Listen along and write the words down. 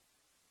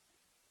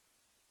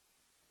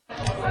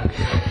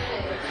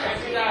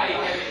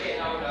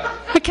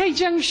Okay,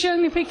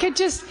 Junction, if we could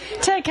just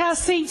take our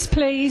seats,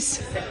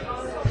 please.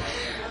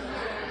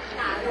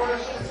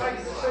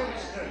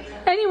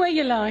 Anywhere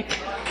you like.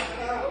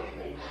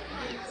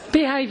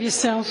 Behave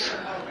yourself.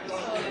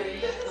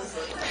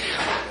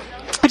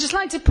 I'd just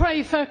like to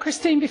pray for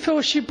Christine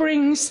before she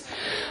brings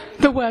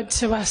the word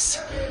to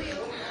us.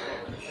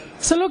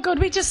 So, Lord God,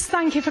 we just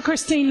thank you for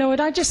Christine, Lord.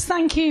 I just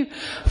thank you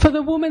for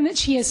the woman that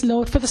she is,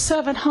 Lord, for the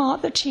servant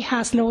heart that she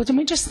has, Lord. And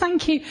we just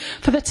thank you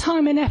for the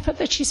time and effort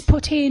that she's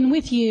put in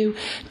with you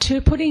to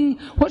putting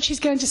what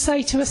she's going to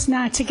say to us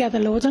now together,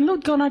 Lord. And,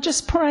 Lord God, I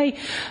just pray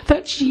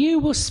that you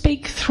will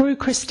speak through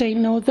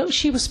Christine, Lord, that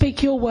she will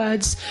speak your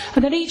words,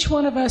 and that each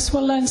one of us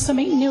will learn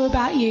something new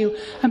about you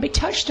and be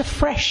touched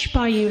afresh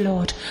by you,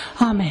 Lord.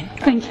 Amen.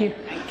 Thank you.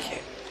 Thank you.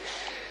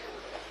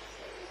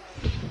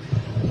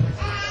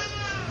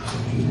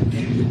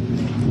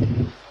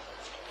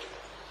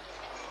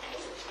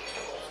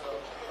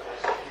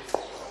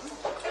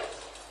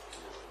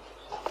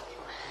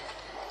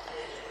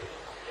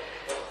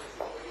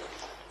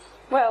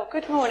 Well,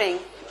 good morning.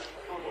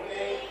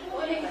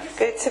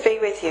 Good to be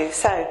with you.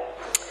 So,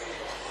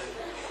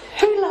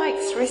 who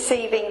likes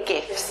receiving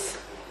gifts?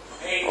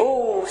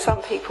 Oh,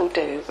 some people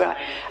do. Right.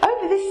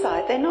 Over this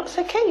side, they're not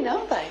so keen,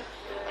 are they?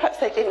 Perhaps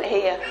they didn't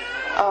hear.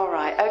 All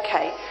right,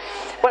 okay.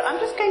 Well, I'm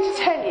just going to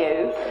tell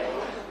you...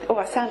 Oh,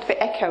 I sound a bit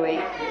echoey.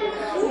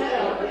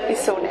 You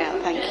sorted it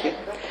out, thank you.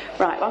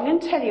 Right, well, I'm going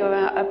to tell you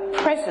about a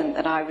present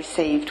that I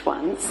received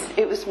once.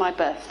 It was my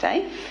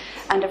birthday,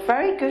 and a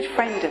very good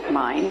friend of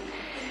mine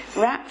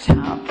wrapped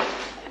up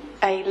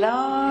a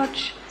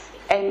large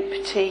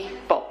empty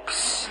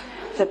box.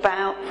 It's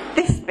about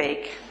this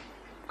big,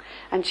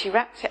 and she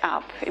wrapped it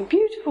up in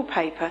beautiful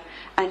paper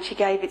and she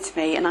gave it to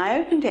me, and I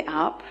opened it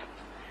up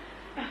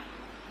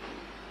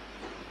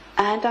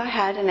and I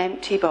had an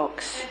empty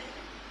box.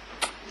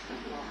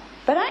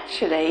 But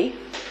actually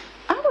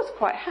I was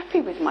quite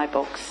happy with my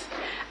box,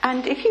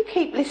 and if you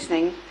keep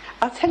listening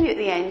I'll tell you at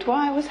the end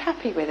why I was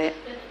happy with it.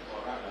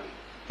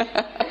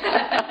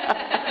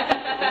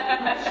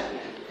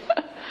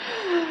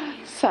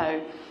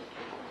 So,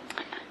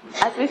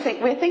 as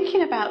we're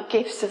thinking about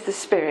gifts of the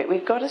Spirit.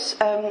 We've got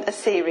a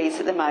series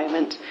at the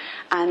moment,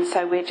 and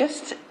so we're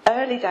just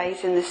early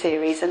days in the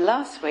series. And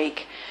last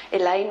week,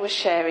 Elaine was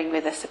sharing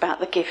with us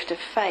about the gift of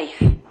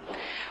faith.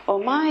 Well,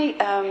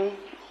 my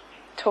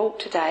talk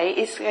today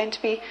is going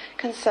to be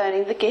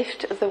concerning the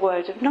gift of the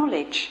word of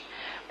knowledge.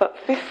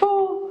 But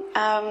before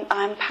I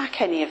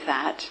unpack any of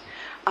that,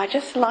 I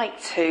just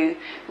like to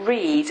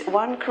read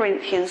 1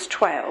 Corinthians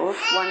 12,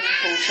 1 to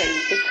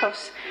 14,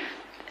 because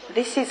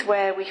this is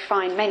where we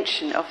find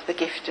mention of the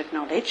gift of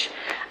knowledge,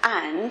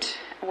 and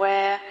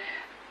where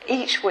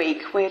each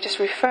week we're just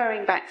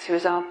referring back to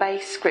as our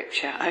base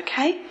scripture,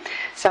 okay?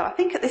 So I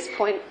think at this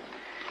point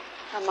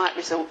I might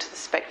resort to the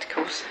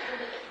spectacles.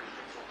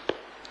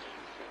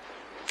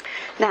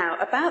 Now,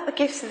 about the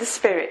gifts of the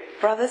Spirit,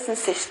 brothers and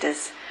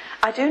sisters,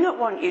 I do not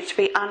want you to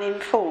be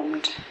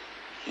uninformed.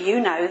 You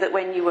know that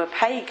when you were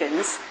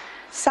pagans,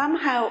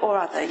 somehow or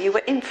other you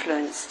were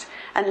influenced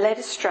and led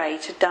astray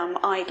to dumb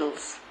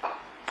idols.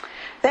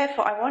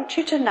 Therefore, I want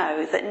you to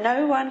know that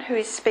no one who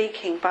is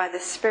speaking by the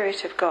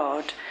Spirit of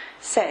God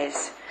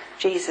says,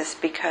 Jesus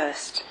be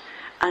cursed.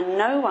 And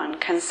no one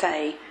can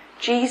say,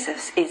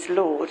 Jesus is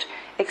Lord,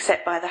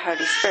 except by the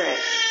Holy Spirit.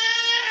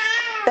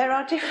 There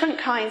are different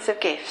kinds of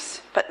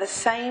gifts, but the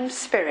same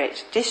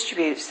Spirit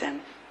distributes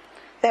them.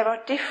 There are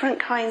different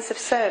kinds of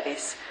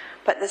service,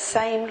 but the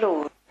same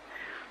Lord.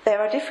 There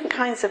are different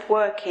kinds of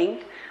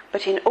working,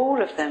 but in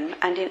all of them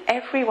and in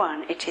every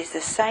one it is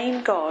the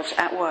same God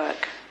at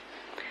work.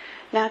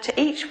 Now to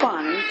each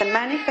one the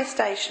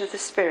manifestation of the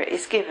Spirit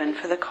is given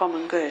for the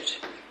common good.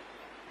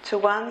 To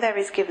one there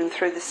is given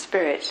through the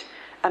Spirit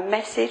a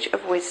message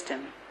of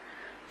wisdom,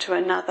 to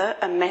another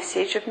a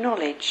message of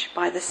knowledge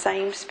by the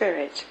same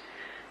Spirit,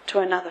 to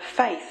another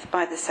faith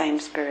by the same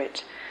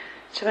Spirit,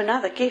 to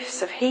another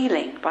gifts of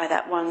healing by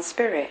that one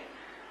Spirit,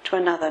 to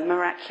another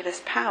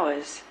miraculous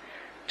powers,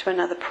 to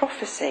another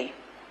prophecy,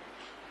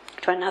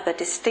 to another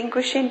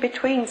distinguishing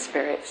between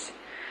spirits,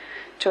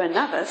 to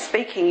another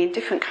speaking in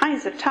different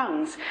kinds of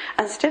tongues,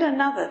 and still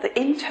another the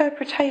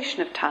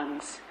interpretation of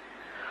tongues.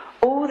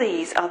 All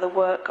these are the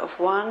work of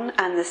one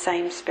and the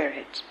same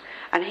Spirit,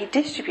 and he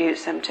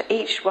distributes them to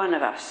each one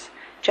of us,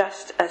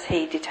 just as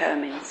he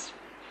determines.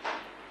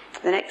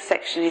 The next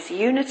section is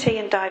unity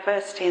and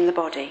diversity in the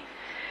body.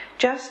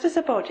 Just as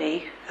a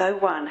body, though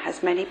one,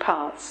 has many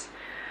parts,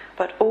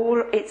 but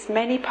all its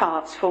many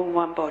parts form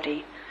one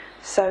body,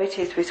 so it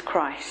is with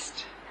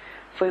Christ.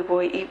 For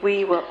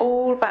we were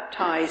all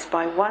baptized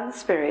by one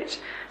Spirit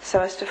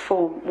so as to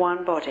form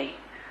one body,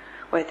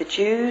 whether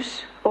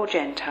Jews or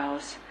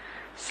Gentiles,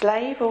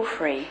 slave or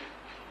free,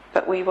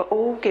 but we were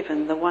all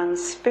given the one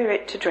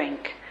Spirit to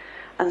drink,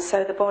 and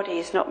so the body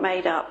is not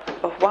made up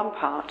of one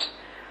part,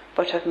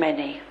 but of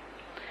many.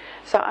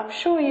 So I'm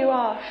sure you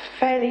are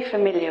fairly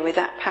familiar with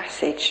that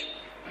passage.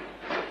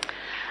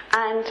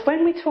 And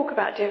when we talk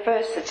about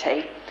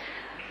diversity,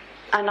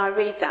 and I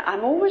read that,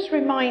 I'm always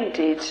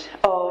reminded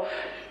of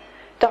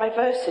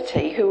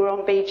Diversity, who were on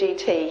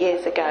BGT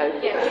years ago.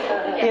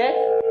 Yes?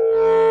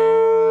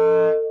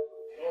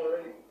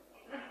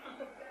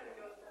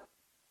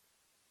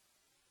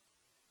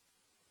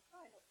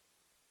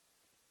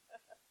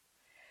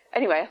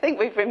 Anyway, I think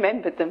we've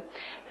remembered them.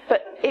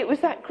 But it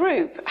was that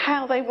group,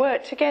 how they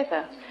worked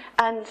together.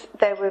 And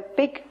they were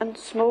big and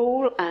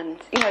small, and,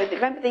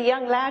 remember the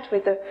young lad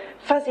with the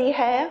fuzzy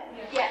hair?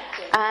 Yes.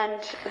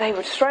 And they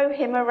would throw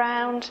him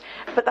around.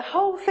 But the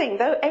whole thing,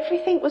 though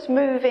everything was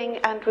moving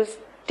and was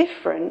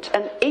different,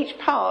 and each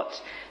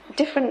part,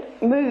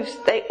 different moves,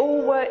 they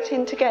all worked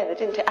in together,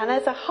 didn't it? And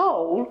as a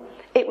whole,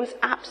 it was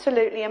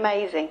absolutely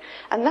amazing.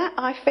 And that,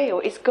 I feel,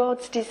 is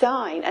God's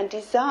design and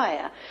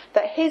desire,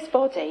 that his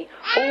body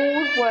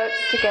all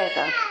works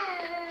together.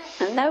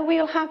 And though we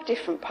all have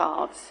different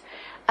parts,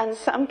 and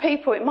some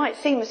people, it might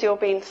seem as you're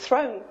being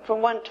thrown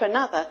from one to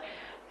another,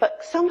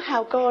 but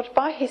somehow God,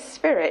 by his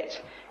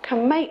Spirit,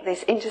 can make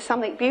this into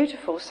something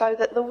beautiful so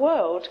that the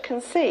world can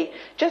see.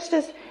 Just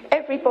as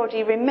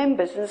everybody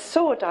remembers and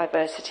saw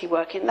Diversity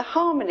working, the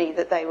harmony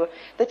that they were,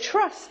 the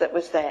trust that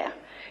was there.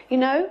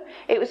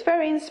 It was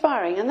very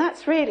inspiring, and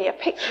that's really a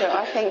picture,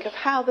 I think, of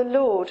how the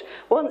Lord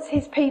wants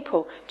his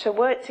people to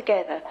work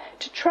together,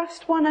 to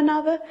trust one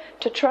another,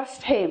 to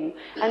trust him,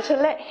 and to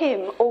let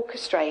him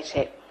orchestrate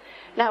it.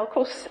 Now, of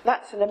course,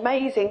 that's an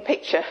amazing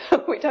picture.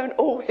 We don't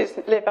always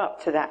live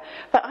up to that.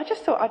 But I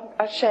just thought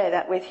I'd share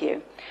that with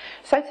you.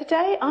 So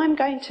today I'm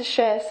going to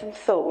share some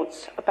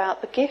thoughts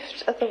about the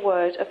gift of the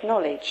word of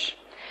knowledge.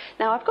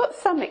 Now, I've got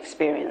some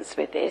experience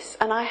with this,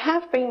 and I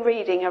have been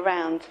reading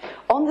around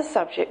on the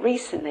subject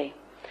recently.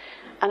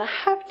 And I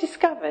have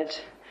discovered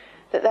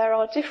that there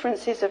are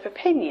differences of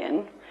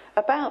opinion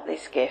about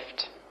this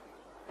gift.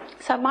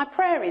 So my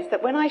prayer is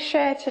that when I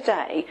share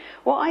today,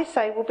 what I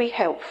say will be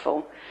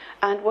helpful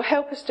and will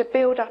help us to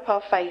build up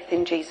our faith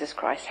in Jesus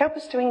Christ, help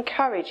us to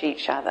encourage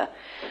each other.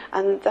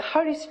 And the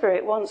Holy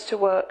Spirit wants to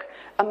work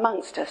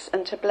amongst us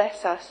and to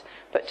bless us,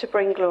 but to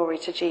bring glory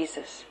to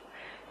Jesus.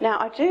 Now,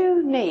 I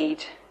do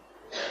need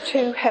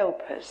 2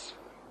 helpers.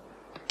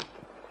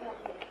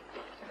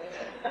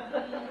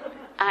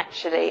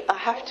 Actually, I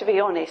have to be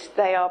honest,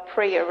 they are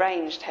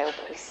pre-arranged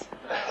helpers.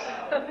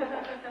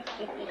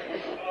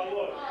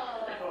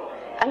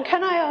 And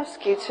can I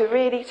ask you to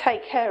really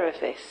take care of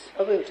this?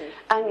 I will do.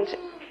 And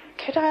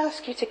could I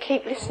ask you to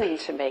keep listening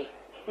to me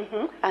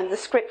and the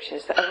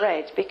scriptures that are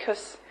read,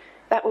 because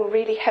that will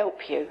really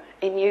help you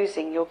in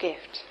using your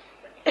gift.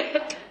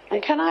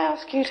 And can I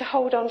ask you to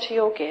hold on to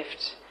your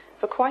gift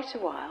for quite a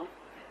while,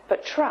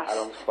 but trust.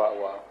 How long for quite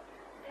a while?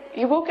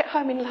 You will get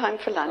home in time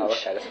for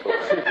lunch. Oh, okay, that's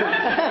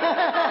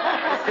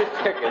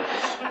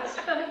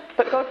cool.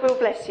 But God will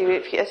bless you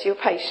as you're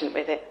patient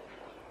with it.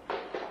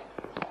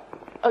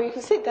 Oh, you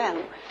can sit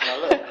down.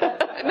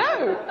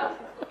 No.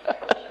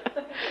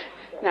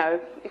 No,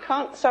 you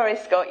can't. Sorry,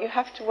 Scott, you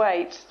have to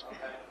wait.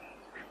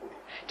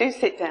 Do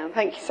sit down.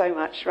 Thank you so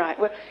much. Right,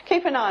 well,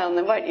 keep an eye on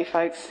them, won't you,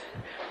 folks?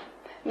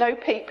 No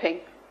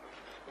peeping.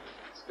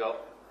 Scott.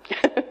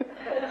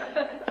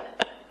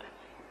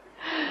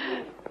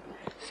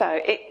 So,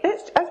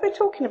 as we're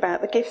talking about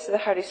the gifts of the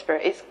Holy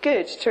Spirit, it's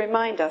good to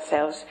remind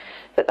ourselves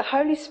that the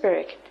Holy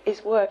Spirit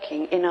is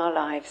working in our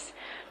lives.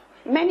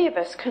 Many of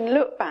us can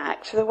look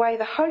back to the way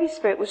the Holy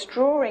Spirit was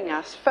drawing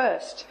us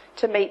first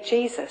to meet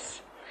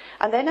Jesus.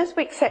 And then as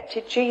we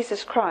accepted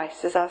Jesus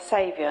Christ as our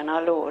Saviour and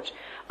our Lord,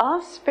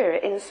 our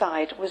spirit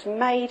inside was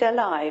made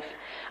alive,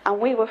 and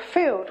we were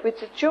filled with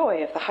the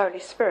joy of the Holy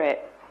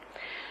Spirit.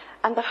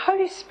 And the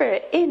Holy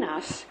Spirit in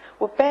us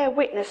will bear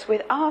witness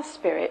with our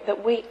spirit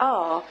that we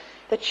are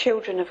the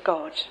children of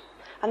God.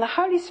 And the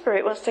Holy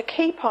Spirit wants to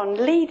keep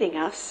on leading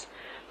us,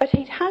 but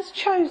he has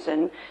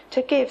chosen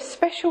to give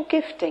special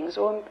giftings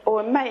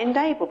or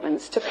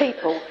enablements to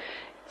people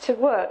to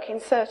work in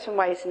certain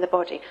ways in the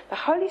body. The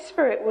Holy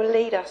Spirit will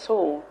lead us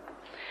all,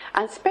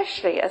 and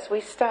especially as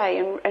we stay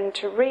and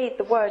to read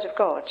the Word of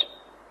God.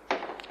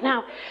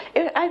 Now,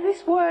 as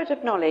this word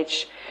of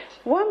knowledge,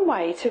 one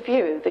way to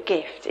view the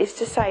gift is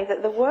to say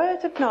that the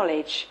word of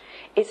knowledge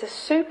is a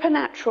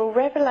supernatural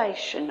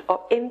revelation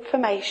of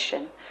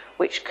information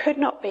which could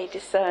not be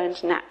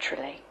discerned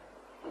naturally.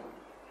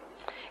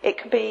 It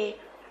could be,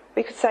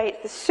 we could say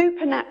it's the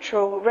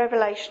supernatural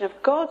revelation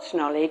of God's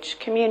knowledge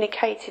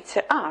communicated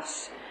to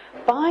us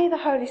by the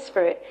Holy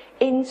Spirit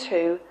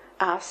into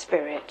our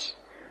spirit.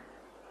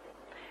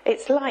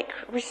 It's like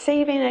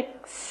receiving a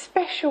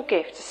special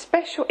gift, a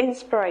special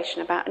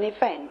inspiration about an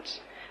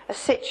event, a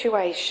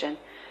situation,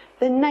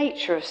 the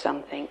nature of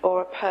something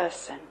or a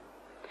person.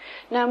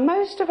 Now,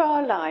 most of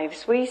our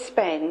lives we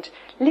spend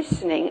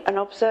listening and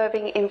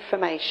observing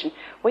information.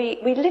 We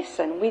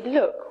listen, we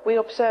look, we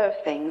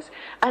observe things,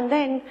 and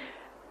then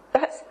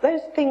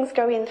those things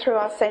go in through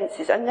our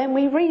senses, and then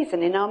we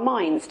reason in our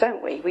minds,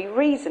 don't we? We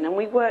reason and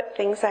we work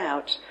things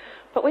out.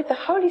 But with the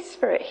Holy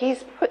Spirit,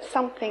 he's put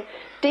something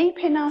deep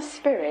in our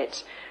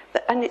spirit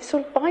And it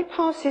sort of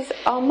bypasses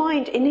our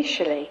mind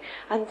initially.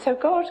 And so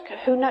God,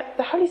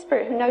 the Holy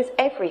Spirit, who knows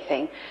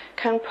everything,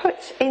 can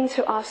put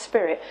into our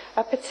spirit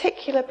a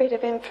particular bit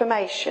of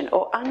information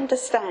or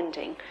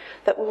understanding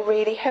that will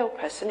really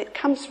help us. And it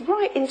comes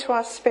right into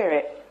our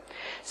spirit.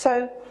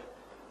 So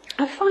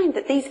I find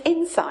that these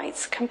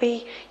insights can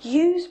be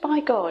used by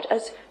God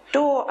as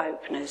door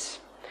openers.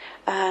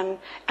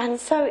 And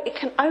so it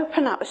can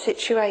open up a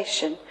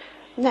situation.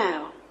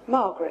 Now,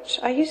 Margaret,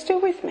 are you still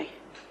with me?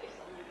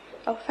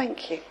 Oh,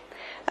 thank you.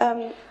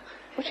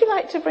 Would you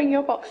like to bring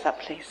your box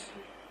up, please?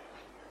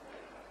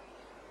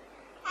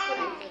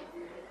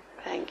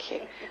 Thank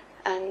you.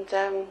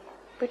 And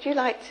would you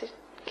like to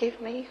give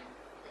me...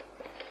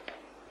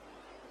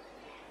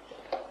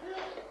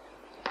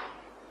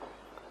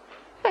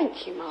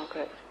 Thank you,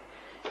 Margaret.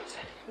 So,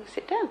 you can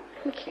sit down.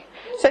 Thank you.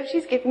 So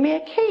she's given me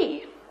a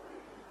key.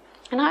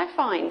 And I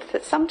find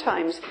that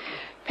sometimes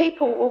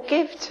people will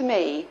give to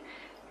me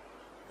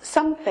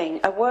something,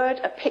 a word,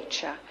 a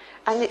picture,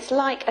 and it's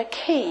like a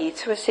key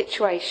to a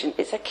situation.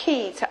 It's a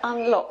key to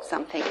unlock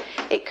something.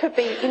 It could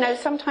be,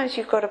 sometimes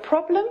you've got a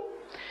problem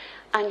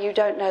and you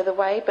don't know the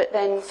way, but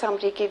then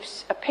somebody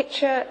gives a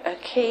picture, a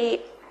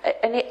key,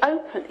 and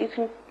you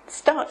can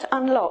start to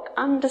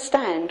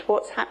understand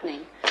what's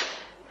happening.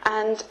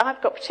 And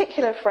I've got a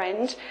particular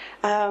friend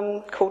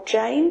called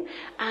Jane,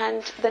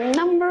 and the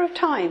number of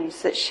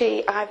times that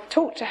I've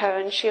talked to her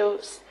and she'll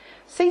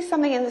see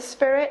something in the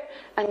spirit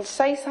and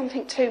say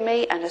something to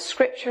me, and a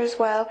scripture as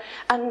well.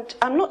 And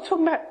I'm not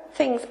talking about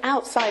things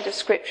outside of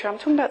scripture. I'm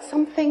talking about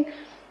something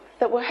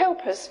that will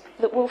help us,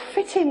 that will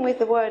fit in with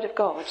the word of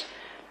God.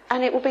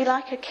 And it will be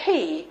like a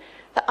key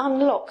that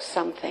unlocks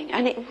something.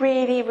 And it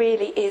really,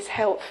 really is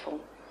helpful.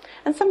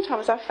 And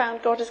sometimes I've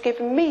found God has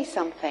given me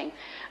something,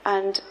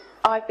 and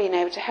I've been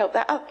able to help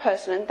that other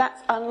person, and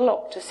that's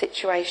unlocked a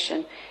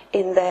situation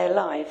in their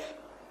life.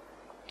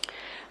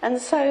 And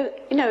so,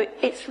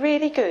 it's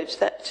really good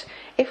that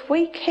if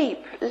we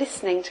keep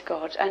listening to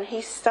God and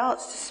he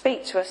starts to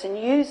speak to us and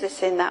use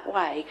us in that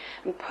way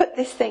and put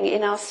this thing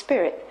in our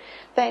spirit,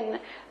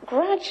 then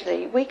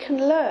gradually we can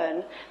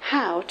learn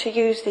how to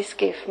use this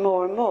gift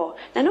more and more.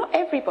 Now, not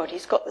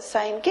everybody's got the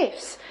same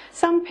gifts.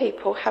 Some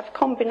people have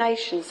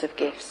combinations of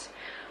gifts.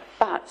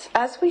 But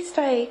as we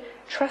stay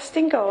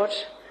trusting God,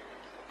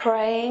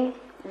 praying,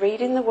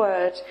 reading the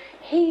word,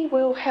 he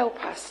will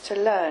help us to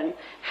learn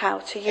how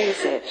to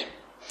use it.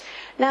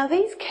 Now,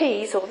 these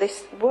keys, or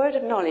this word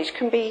of knowledge,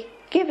 can be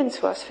given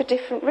to us for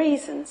different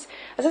reasons.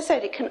 As I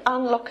said, it can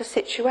unlock a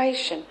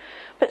situation,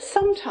 but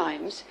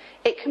sometimes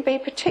it can be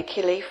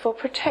particularly for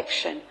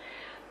protection.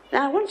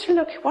 Now, I want to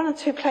look at one or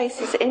two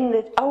places in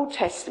the Old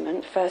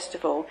Testament, first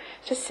of all,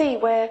 to see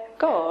where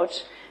God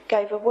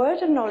gave a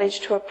word of knowledge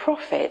to a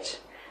prophet,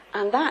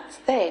 and that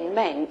then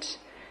meant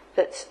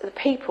that the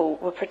people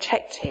were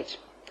protected.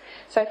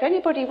 So if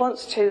anybody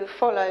wants to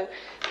follow,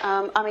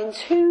 I'm in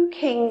 2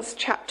 Kings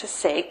chapter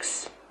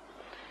 6,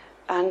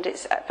 and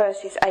it's at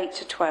verses 8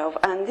 to 12,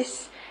 and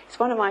this is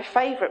one of my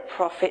favourite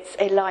prophets,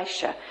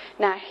 Elisha.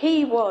 Now,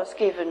 he was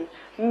given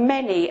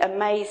many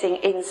amazing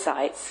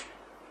insights,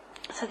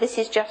 so this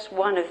is just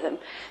one of them,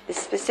 the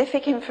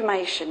specific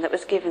information that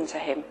was given to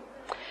him.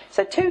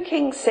 So 2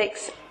 Kings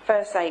 6,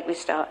 verse 8 we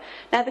start.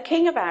 Now, the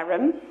king of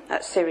Aram,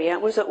 that's Syria,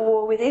 was at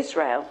war with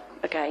Israel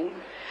again.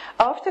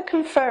 After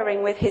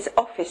conferring with his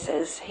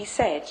officers, he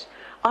said,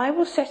 I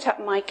will set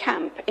up my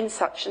camp in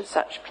such and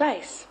such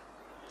place.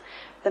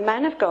 The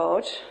man of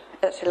God,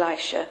 that's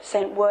Elisha,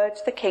 sent word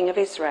to the king of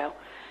Israel,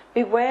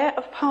 beware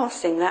of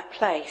passing that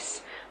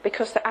place,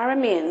 because the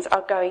Arameans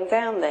are going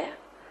down there.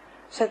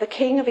 So the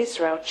king of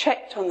Israel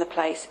checked on the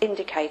place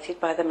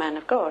indicated by the man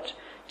of God.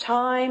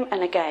 Time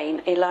and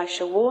again,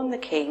 Elisha warned the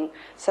king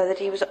so that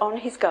he was on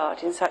his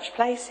guard in such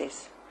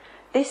places.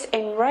 This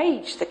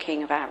enraged the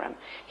king of Aram.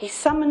 He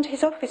summoned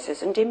his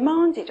officers and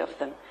demanded of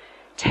them,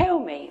 tell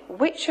me,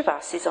 which of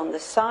us is on the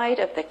side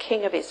of the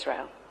king of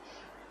Israel?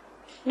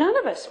 None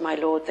of us, my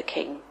lord the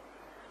king,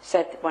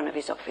 said one of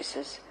his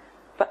officers.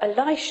 But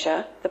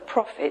Elisha, the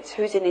prophet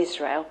who's in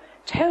Israel,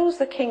 tells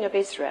the king of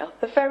Israel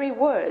the very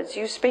words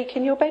you speak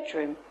in your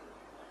bedroom.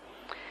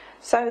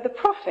 So the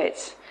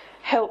prophet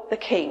helped the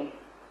king.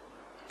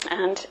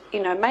 And,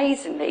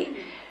 amazingly,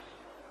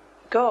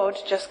 God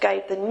just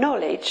gave the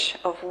knowledge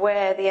of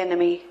where the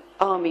enemy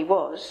army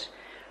was.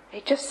 He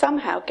just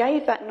somehow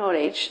gave that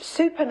knowledge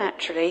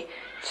supernaturally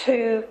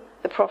to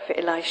the prophet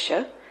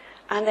Elisha,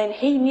 and then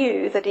he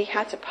knew that he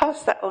had to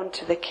pass that on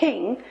to the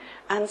king,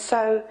 and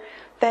so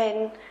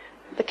then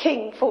the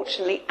king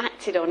fortunately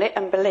acted on it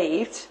and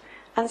believed,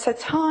 and so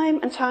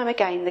time and time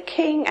again the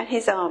king and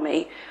his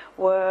army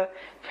were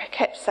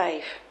kept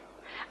safe.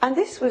 And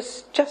this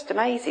was just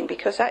amazing,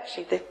 because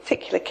actually the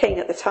particular king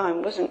at the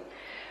time wasn't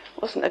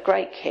a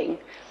great king.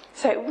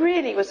 So it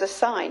really was a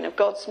sign of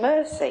God's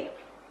mercy.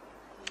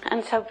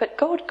 And so, but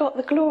God got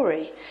the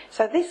glory.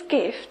 So this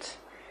gift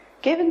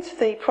given to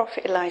the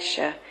prophet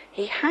Elisha,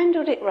 he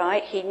handled it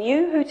right, he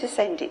knew who to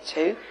send it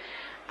to,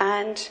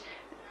 and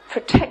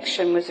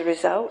protection was the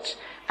result,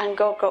 and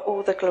God got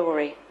all the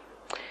glory.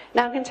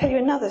 Now I'm going to tell you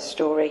another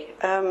story.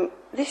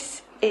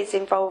 This is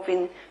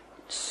involving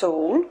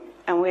Saul,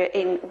 and we're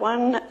in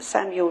 1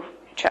 Samuel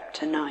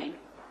chapter 9.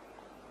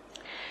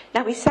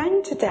 Now we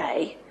sang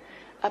today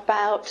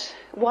about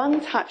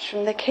one touch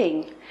from the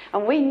king,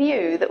 and we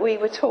knew that we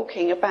were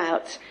talking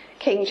about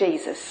King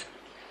Jesus.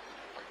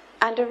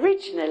 And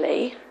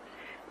originally,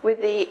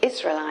 with the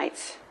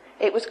Israelites,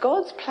 it was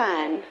God's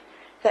plan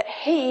that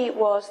he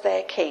was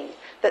their king,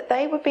 that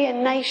they would be a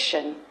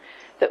nation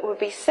that would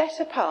be set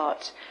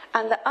apart,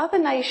 and that other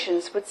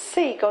nations would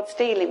see God's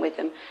dealing with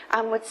them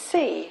and would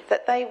see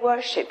that they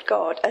worshipped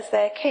God as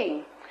their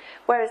king.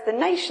 Whereas the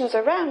nations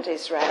around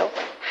Israel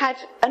had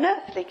an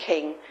earthly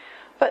king,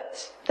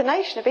 but the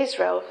nation of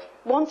Israel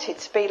wanted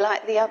to be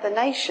like the other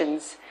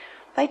nations.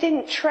 They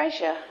didn't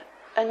treasure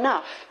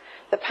enough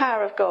the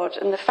power of God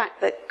and the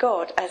fact that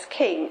God, as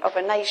king of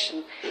a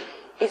nation,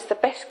 is the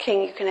best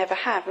king you can ever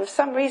have. And for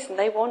some reason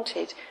they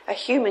wanted a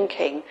human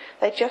king.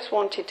 They just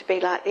wanted to be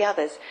like the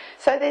others.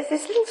 So there's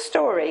this little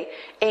story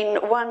in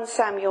 1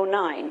 Samuel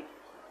 9,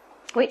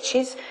 which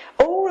is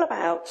all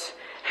about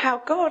how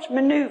God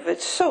manoeuvred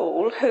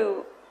Saul,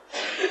 who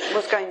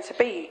was going to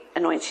be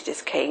anointed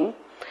as king,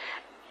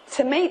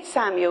 to meet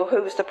Samuel,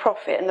 who was the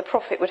prophet, and the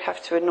prophet would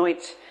have to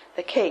anoint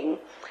the king.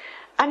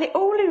 And it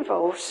all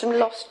involved some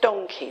lost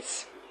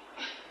donkeys.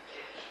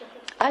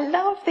 I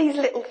love these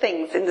little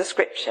things in the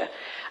scripture.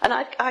 And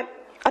I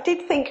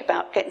did think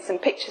about getting some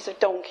pictures of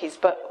donkeys,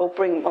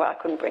 I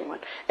couldn't bring one.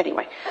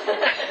 Anyway.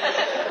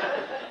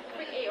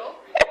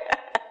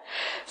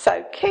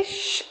 So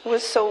Kish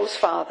was Saul's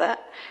father,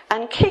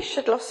 and Kish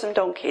had lost some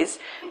donkeys,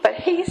 but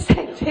he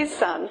sent his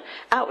son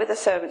out with a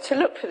servant to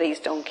look for these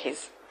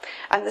donkeys.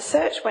 And the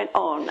search went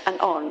on and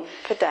on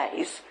for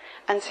days,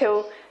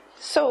 until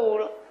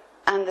Saul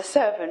and the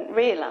servant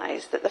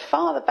realised that the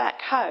father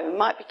back home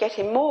might be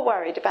getting more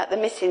worried about the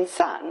missing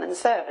son and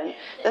servant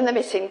than the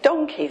missing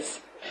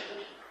donkeys.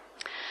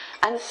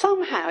 And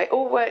somehow it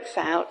all works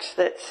out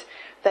that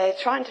they're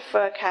trying to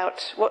work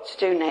out what to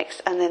do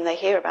next, and then they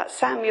hear about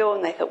Samuel,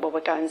 and they thought, well,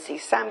 we'll go and see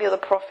Samuel the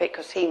prophet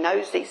because he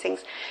knows these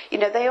things. You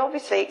know, they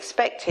obviously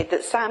expected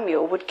that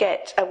Samuel would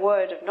get a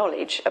word of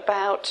knowledge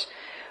about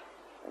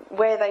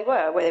where they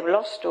were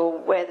lost, or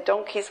where the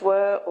donkeys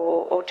were,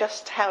 or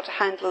just how to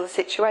handle the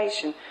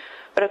situation.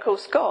 But of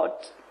course God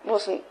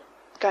wasn't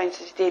going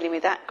to be dealing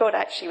with that. God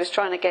actually was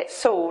trying to get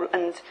Saul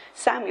and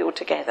Samuel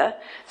together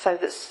so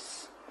that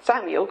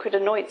Samuel could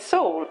anoint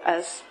Saul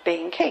as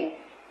being king.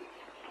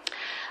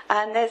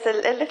 And there's a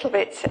little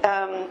bit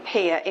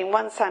here in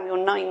 1 Samuel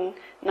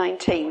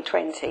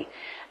 9:19-20.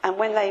 And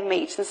when they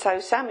meet, and so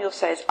Samuel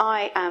says,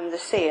 I am the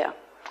seer.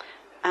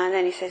 And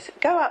then he says,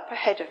 go up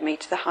ahead of me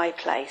to the high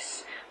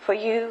place, for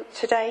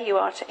today you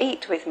are to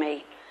eat with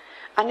me.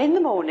 And in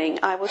the morning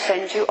I will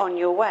send you on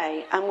your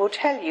way, and will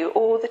tell you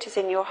all that is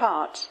in your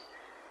heart.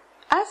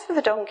 As for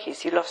the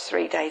donkeys you lost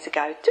 3 days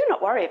ago, do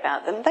not worry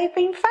about them, they've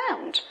been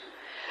found.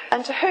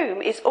 And to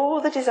whom is all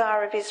the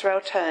desire of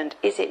Israel turned?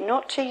 Is it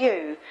not to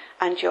you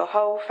and your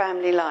whole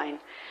family line?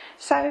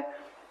 So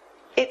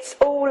it's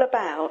all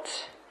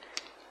about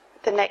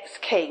the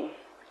next king.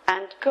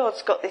 And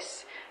God's got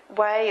this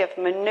way of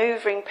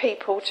manoeuvring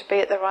people to be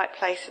at the right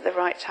place at the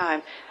right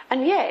time.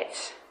 And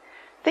yet,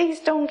 these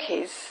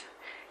donkeys,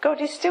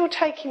 God is still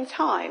taking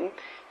time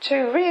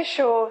to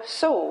reassure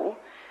Saul,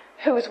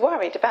 who was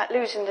worried about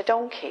losing the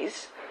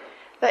donkeys,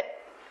 that,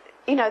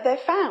 they're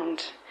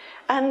found.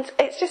 And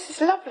it's just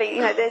this lovely,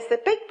 there's the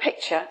big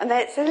picture and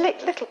there's a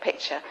little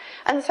picture.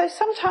 And so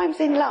sometimes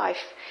in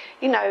life,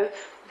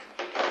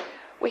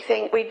 we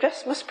think we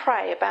just must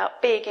pray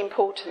about big,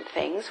 important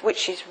things,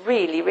 which is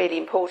really, really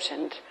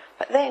important.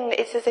 But then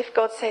it's as if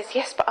God says,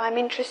 yes, but I'm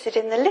interested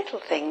in the little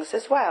things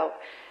as well.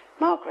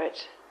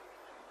 Margaret.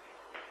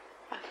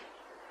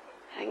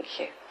 Thank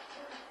you.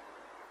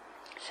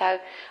 So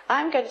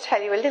I'm going to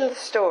tell you a little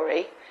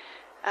story.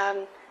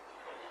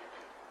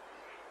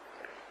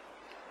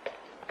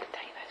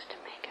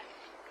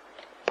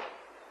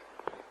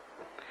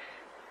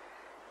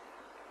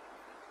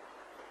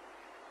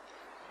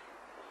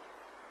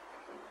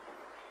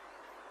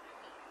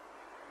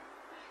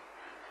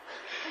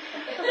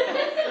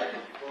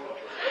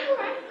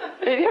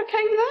 Are you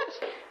okay with that?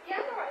 Yeah,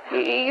 I'm all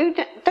right. You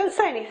don't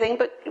say anything,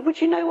 but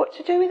would you know what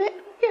to do with it?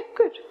 Yeah,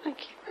 good.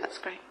 Thank you. That's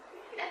great.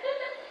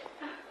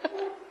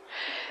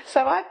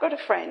 So I've got a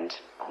friend,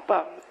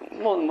 well,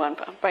 more than one,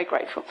 but I'm very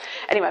grateful.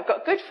 Anyway, I've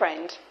got a good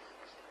friend,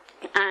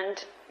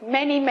 and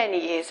many, many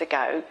years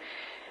ago,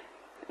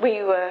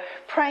 we were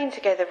praying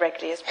together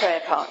regularly as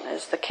prayer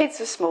partners. The kids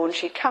were small, and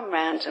she'd come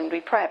round and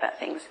we'd pray about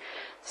things.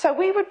 So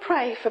we would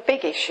pray for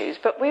big issues,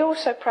 but we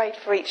also prayed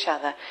for each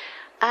other.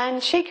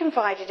 And she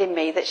confided in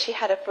me that she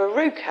had a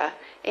verruca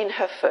in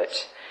her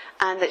foot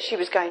and that she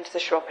was going to the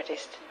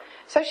chiropodist.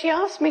 So she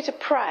asked me to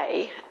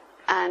pray,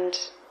 and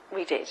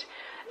we did.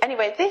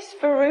 Anyway, this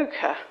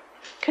verruca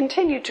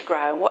continued to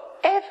grow, and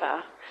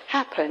whatever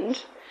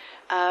happened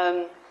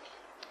at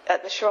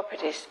the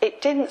chiropodist, it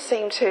didn't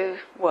seem to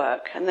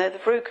work, and the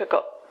verruca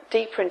got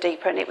deeper and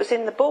deeper, and it was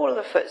in the ball of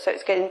the foot, so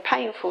it's getting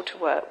painful to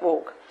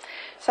walk.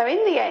 So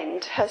in the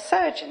end, her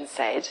surgeon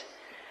said,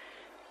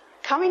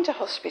 come into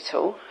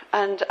hospital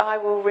and I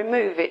will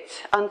remove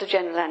it under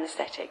general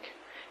anaesthetic.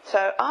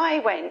 So I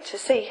went to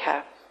see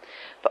her,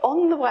 but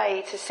on the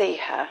way to see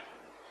her,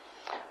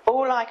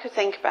 all I could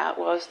think about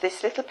was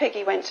this little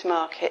piggy went to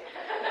market,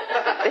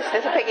 this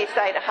little piggy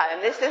stayed at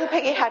home, this little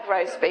piggy had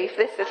roast beef,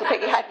 this little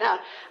piggy had none,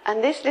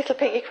 and this little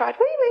piggy cried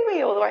wee wee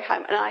wee all the way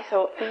home. And I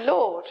thought,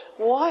 Lord,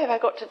 why have I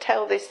got to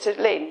tell this to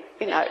Lynn,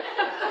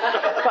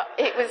 But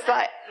it was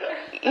like,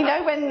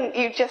 when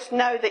you just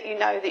know that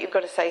you've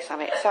got to say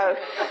something. So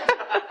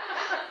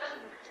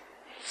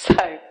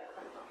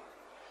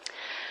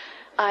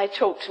I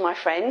talked to my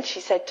friend. She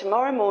said,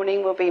 tomorrow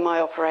morning will be my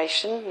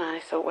operation. And I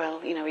thought,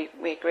 well,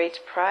 we agreed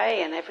to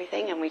pray and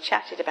everything, and we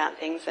chatted about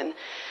things. And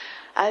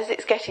as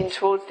it's getting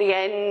towards the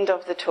end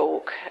of the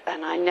talk,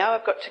 and I know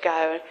I've got to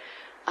go,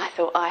 I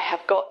thought, I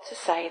have got to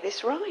say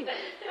this rhyme.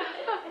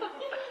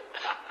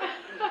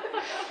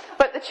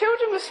 But the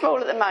children were small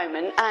at the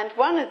moment, and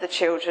one of the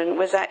children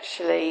was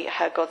actually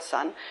her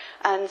godson.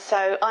 And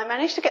so I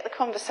managed to get the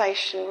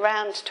conversation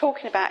round to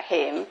talking about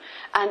him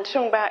and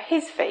talking about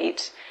his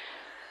feet,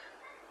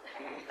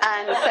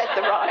 and said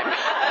the rhyme.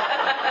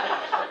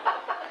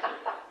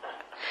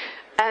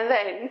 And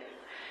then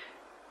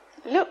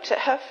looked at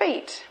her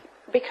feet,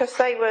 because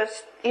they were,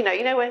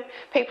 when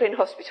people in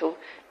hospital,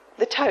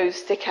 the toes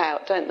stick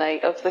out, don't they,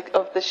 of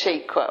the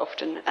sheet quite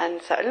often.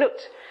 And so I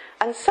looked,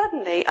 and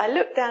suddenly I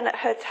looked down at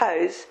her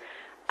toes,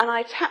 and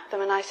I tapped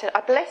them, and I said, I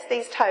bless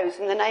these toes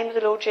in the name of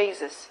the Lord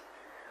Jesus.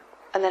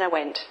 And then I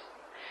went.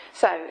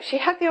 So she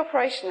had the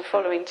operation the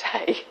following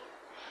day.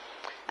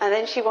 And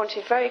then she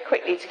wanted very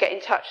quickly to get in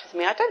touch with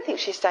me. I don't think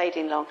she stayed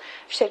in long.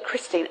 She said,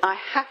 Christine, I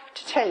have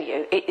to tell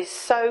you, it is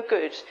so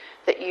good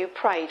that you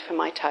prayed for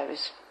my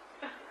toes.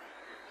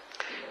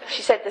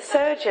 She said the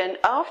surgeon,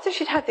 after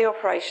she'd had the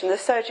operation, the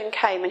surgeon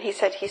came and he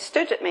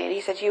stood at me and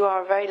he said, you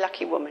are a very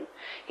lucky woman.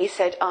 He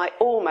said, I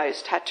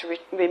almost had to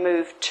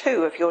remove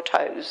 2 of your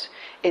toes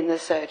in the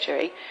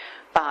surgery,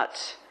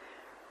 but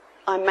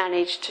I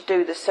managed to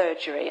do the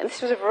surgery. And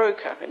this was a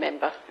verruca,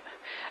 remember.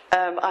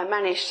 I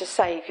managed to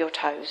save your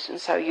toes, and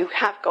so you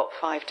have got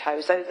 5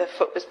 toes. Though the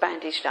foot was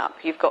bandaged up,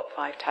 you've got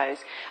 5 toes.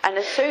 And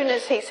as soon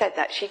as he said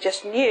that, she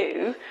just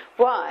knew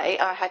why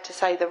I had to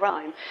say the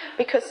rhyme.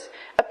 Because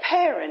a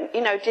parent,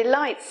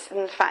 delights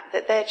in the fact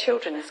that their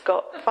children has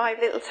got 5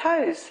 little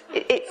toes.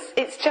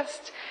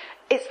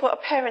 It's what a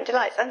parent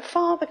delights. And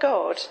Father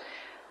God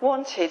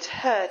wanted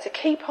her to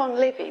keep on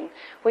living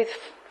with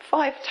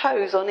 5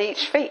 toes on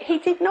each feet. He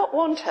did not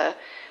want her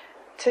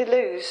to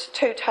lose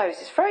 2 toes.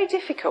 It's very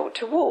difficult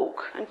to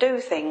walk and do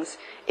things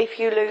if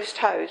you lose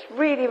toes.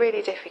 Really,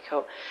 really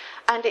difficult.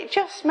 And it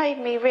just made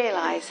me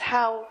realise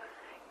how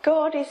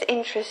God is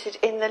interested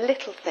in the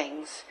little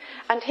things.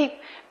 And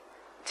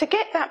to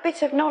get that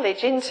bit of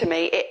knowledge into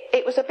me,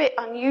 it was a bit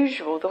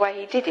unusual the way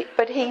he did it,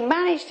 but he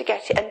managed to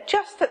get it, and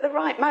just at the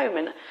right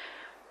moment,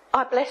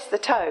 I blessed the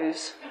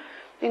toes.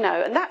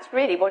 And that's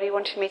really what he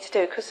wanted me to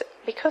do,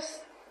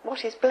 because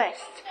what is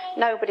blessed,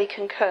 nobody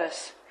can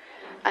curse.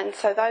 And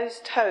so those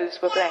toes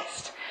were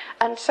blessed.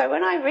 And so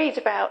when I read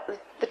about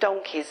the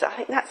donkeys, I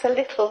think that's a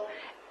little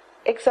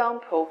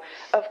example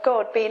of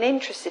God being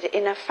interested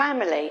in a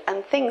family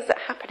and things that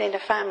happen in a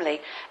family,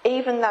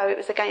 even though it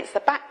was against the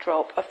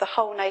backdrop of the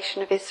whole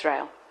nation of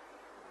Israel.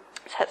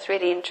 So that's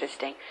really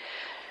interesting.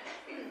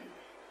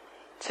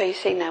 So you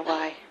see now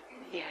why?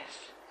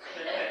 Yes.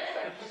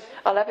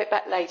 I'll have it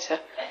back later.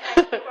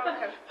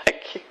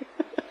 Thank you.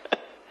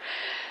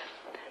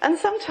 And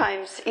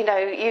sometimes,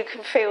 you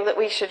can feel that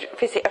we should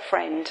visit a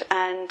friend,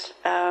 and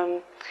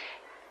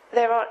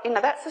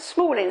that's a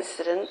small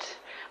incident,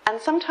 and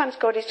sometimes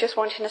God is just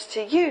wanting us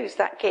to use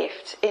that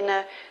gift in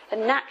a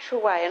natural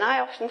way. And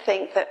I often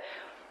think that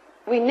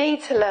we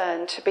need to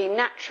learn to be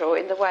natural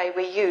in the way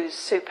we use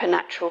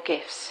supernatural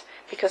gifts,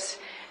 because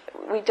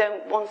we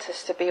don't want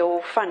us to be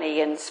all funny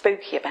and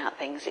spooky about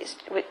things.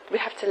 We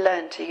have to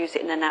learn to use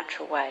it in a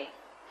natural way.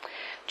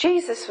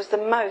 Jesus was the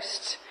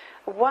most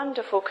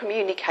wonderful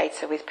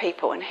communicator with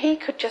people, and he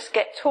could just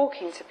get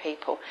talking to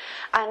people.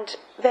 And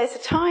there's a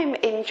time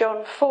in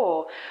John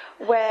 4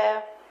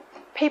 where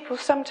people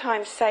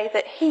sometimes say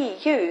that he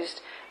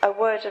used a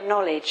word of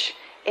knowledge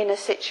in a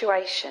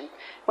situation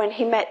when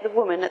he met the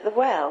woman at the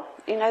well.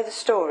 You know the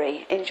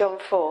story in John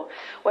 4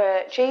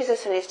 where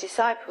Jesus and his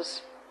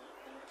disciples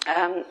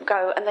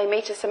go and they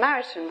meet a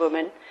Samaritan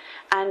woman,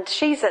 and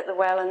she's at the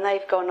well and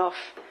they've gone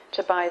off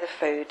to buy the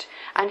food,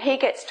 and he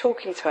gets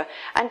talking to her,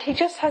 and he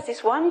just has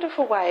this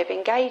wonderful way of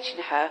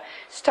engaging her,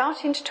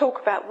 starting to talk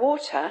about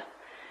water,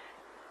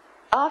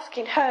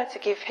 asking her to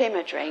give him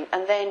a drink,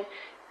 and then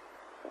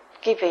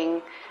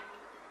getting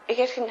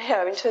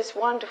her into this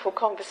wonderful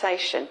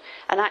conversation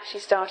and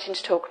actually starting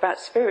to talk about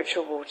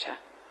spiritual water.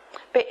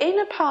 But in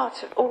a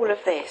part of all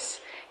of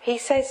this, he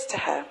says to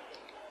her,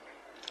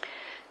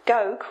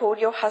 "Go, call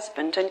your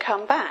husband and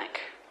come back."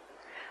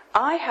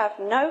 "I have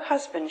no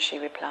husband," she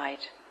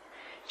replied.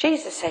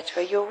 Jesus said to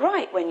her, "You're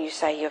right when you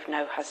say you have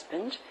no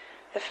husband,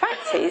 The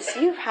fact is,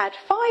 you've had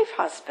 5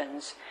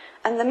 husbands,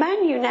 and the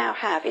man you now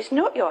have is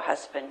not your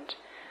husband.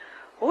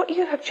 What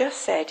you have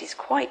just said is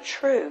quite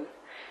true.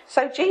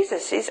 So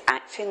Jesus is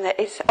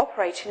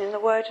operating in the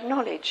word of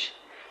knowledge.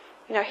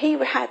 You know, he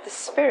had the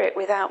Spirit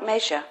without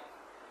measure.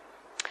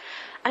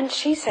 And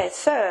she said,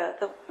 "Sir,"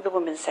 the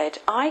woman said,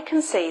 "I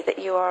can see that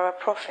you are a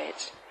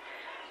prophet."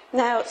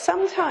 Now,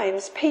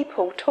 sometimes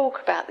people talk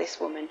about this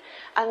woman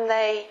and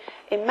they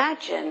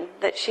imagine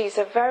that she's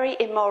a very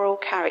immoral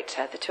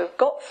character, that to have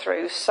got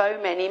through so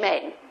many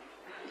men.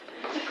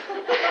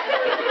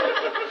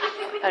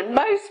 And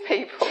most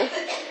people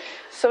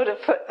sort of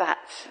put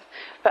that.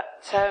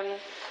 But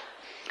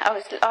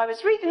I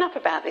was reading up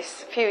about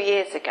this a few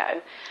years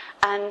ago,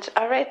 and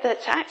I read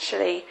that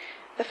actually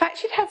the fact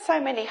she'd had so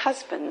many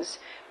husbands,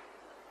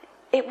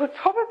 it would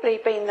probably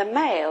have been the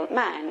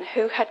man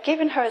who had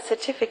given her a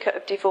certificate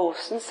of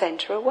divorce and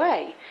sent her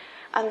away.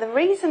 And the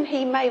reason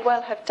he may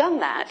well have done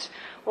that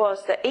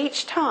was that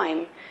each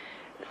time,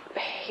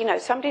 you know,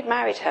 somebody had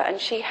married her and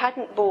she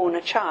hadn't borne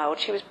a child,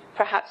 she was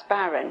perhaps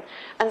barren,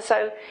 and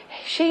so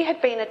she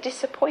had been a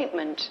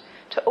disappointment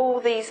to all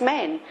these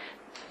men.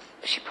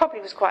 She probably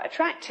was quite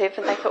attractive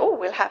and they thought, "Oh,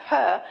 we'll have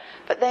her,"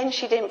 but then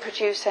she didn't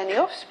produce any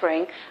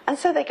offspring, and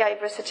so they gave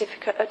her a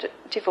certificate of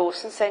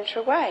divorce and sent her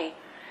away.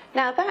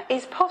 Now, that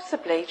is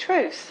possibly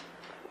truth.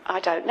 I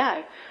don't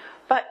know.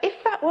 But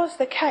if that was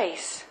the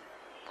case,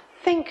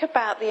 think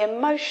about the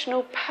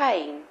emotional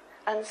pain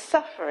and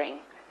suffering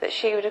that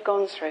she would have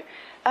gone through.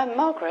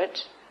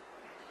 Margaret?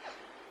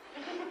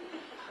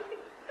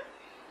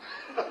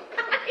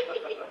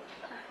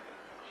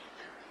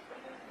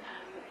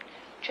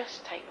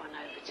 Just take one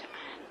over to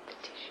Anne, the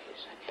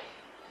tissues, okay?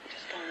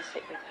 Just go and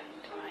sit with her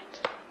and write.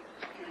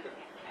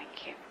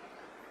 Thank you.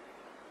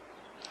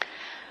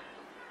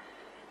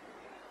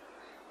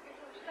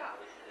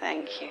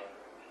 Thank you.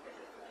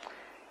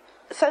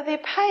 So the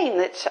pain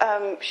that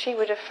she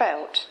would have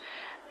felt,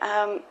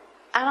 and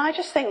I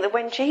just think that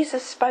when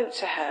Jesus spoke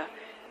to her,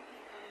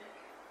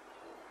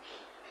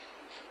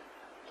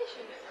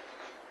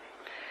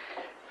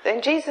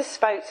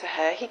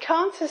 he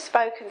can't have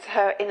spoken to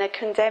her in a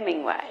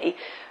condemning way,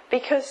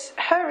 because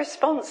her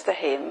response to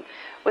him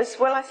was,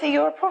 "Well, I see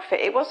you're a prophet."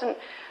 It wasn't,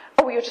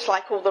 "Oh, you're just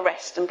like all the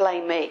rest and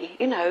blame me."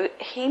 You know,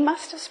 he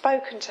must have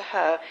spoken to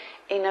her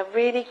in a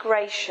really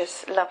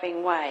gracious,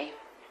 loving way.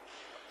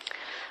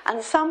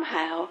 And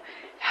somehow,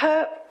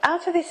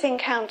 out of this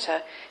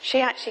encounter,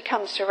 she actually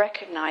comes to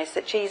recognise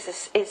that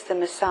Jesus is the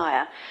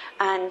Messiah,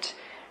 and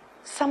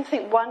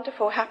something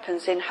wonderful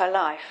happens in her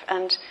life.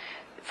 And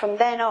from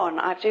then on,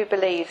 I do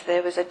believe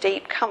there was a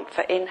deep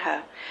comfort in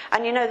her.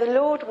 And you know, the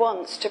Lord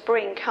wants to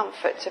bring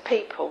comfort to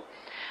people.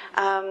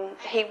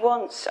 He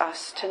wants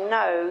us to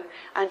know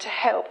and to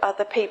help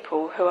other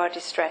people who are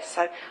distressed.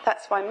 So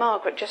that's why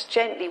Margaret just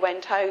gently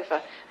went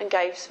over and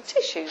gave some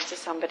tissues to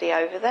somebody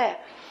over there.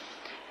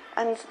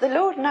 And the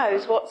Lord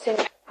knows what's in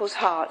people's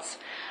hearts.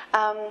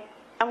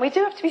 And we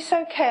do have to be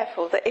so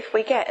careful that if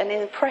we get an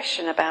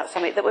impression about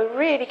something, that we're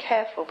really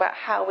careful about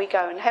how we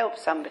go and help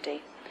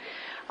somebody.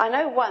 I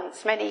know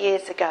once, many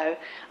years ago,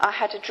 I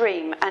had a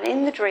dream, and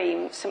in the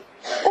dream some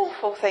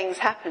awful things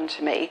happened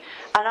to me,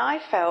 and I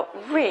felt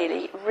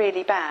really,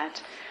 really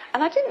bad.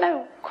 And I didn't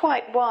know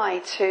quite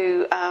why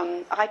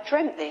I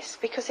dreamt this,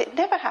 because it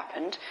never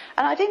happened,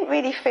 and I didn't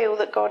really feel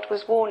that God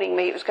was warning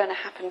me it was going to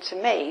happen to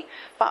me,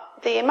 but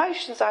the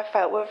emotions I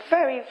felt were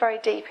very, very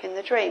deep in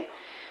the dream.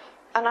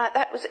 And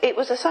it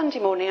was a Sunday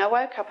morning. I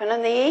woke up, and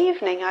in the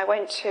evening I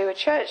went to a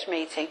church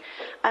meeting,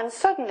 and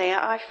suddenly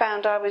I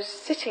found I was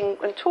sitting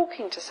and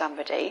talking to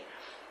somebody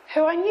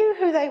who I knew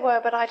who they were,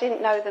 but I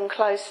didn't know them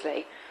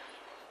closely.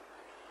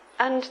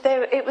 And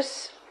there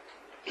was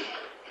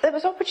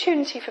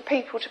opportunity for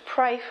people to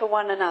pray for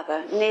one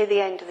another near the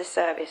end of the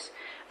service.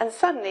 And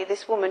suddenly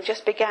this woman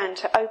just began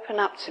to open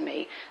up to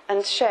me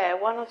and share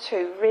one or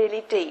two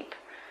really deep,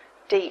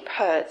 deep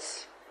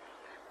hurts.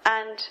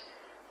 And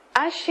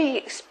as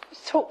she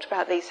talked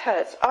about these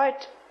hurts, I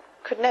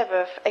could never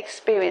have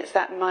experienced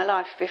that in my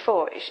life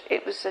before.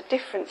 It was a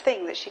different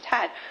thing that she'd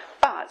had.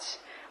 But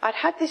I'd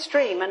had this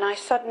dream, and I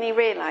suddenly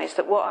realised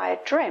that what I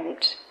had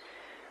dreamt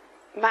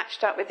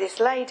matched up with this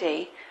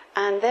lady,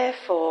 and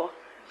therefore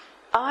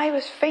I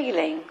was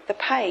feeling the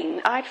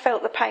pain. I'd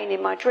felt the pain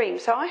in my dream,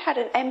 so I had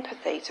an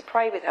empathy to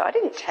pray with her. I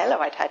didn't tell her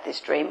I'd had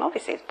this dream,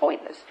 obviously it's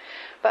pointless,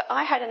 but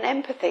I had an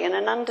empathy and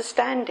an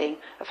understanding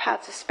of how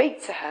to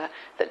speak to her,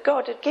 that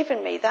God had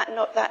given me that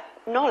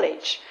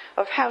knowledge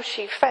of how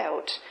she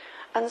felt,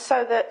 and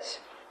so that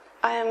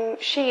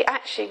she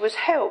actually was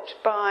helped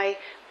by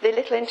the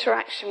little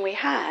interaction we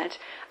had,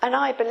 and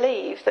I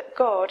believe that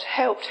God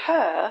helped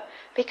her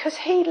because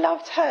he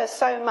loved her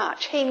so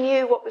much. He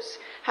knew what was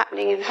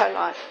happening in her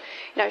life.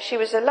 You know, she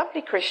was a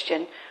lovely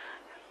Christian,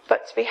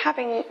 but to be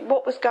having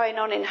what was going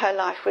on in her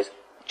life was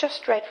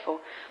just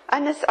dreadful.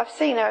 And as I've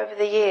seen her over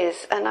the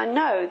years, and I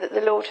know that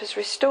the Lord has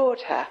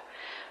restored her,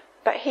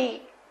 but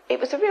it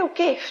was a real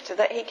gift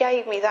that he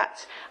gave me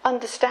that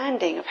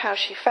understanding of how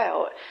she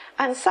felt,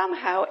 and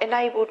somehow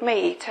enabled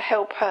me to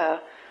help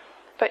her.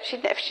 But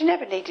she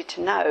never needed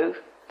to know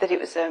that it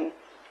was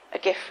a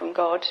gift from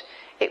God.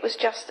 It was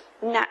just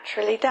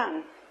naturally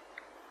done.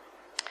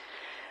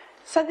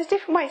 So there's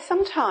different ways.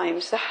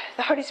 Sometimes the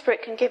Holy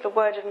Spirit can give a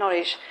word of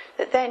knowledge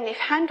that then, if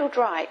handled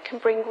right, can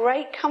bring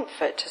great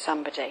comfort to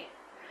somebody.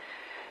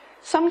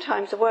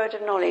 Sometimes a word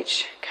of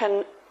knowledge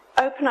can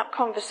open up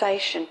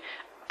conversation,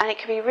 and it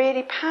can be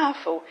really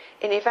powerful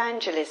in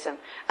evangelism.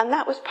 And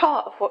that was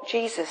part of what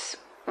Jesus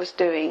was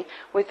doing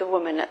with the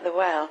woman at the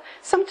well.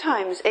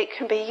 Sometimes it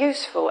can be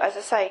useful, as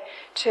I say,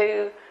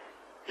 to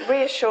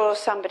reassure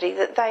somebody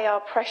that they are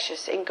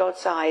precious in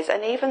God's eyes.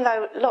 And even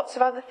though lots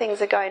of other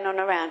things are going on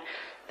around,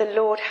 the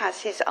Lord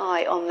has his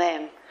eye on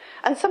them.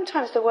 And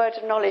sometimes the word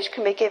of knowledge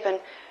can be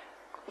given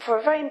for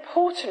a very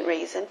important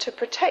reason, to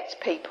protect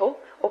people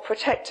or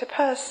protect a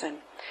person.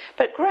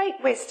 But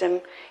great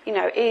wisdom,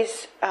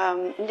 is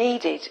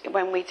needed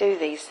when we do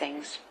these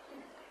things.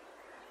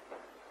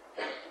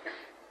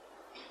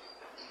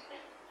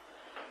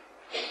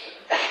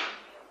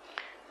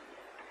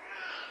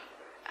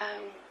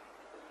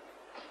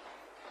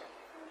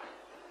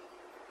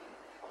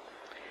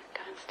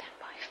 Go and stand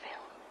by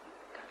Phil.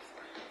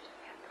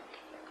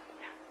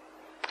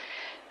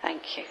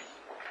 Thank you.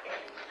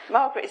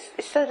 Margaret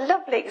is a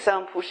lovely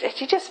example.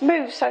 She just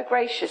moves so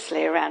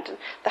graciously around. And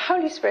the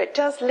Holy Spirit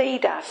does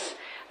lead us,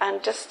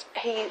 and just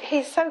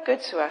he's so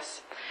good to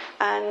us.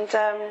 And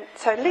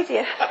so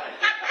Lydia...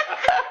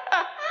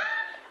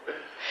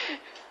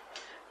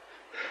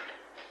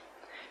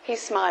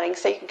 He's smiling,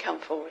 so you can come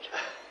forward.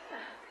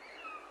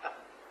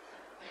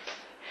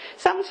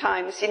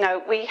 Sometimes,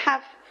 we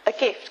have a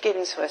gift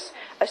given to us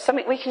of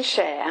something we can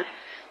share,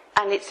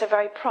 and it's a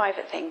very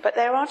private thing. But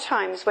there are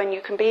times when you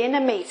can be in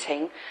a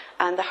meeting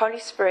and the Holy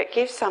Spirit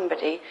gives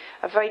somebody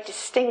a very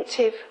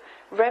distinctive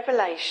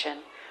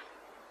revelation,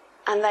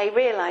 and they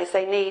realise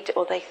they need,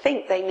 or they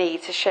think they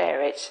need to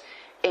share it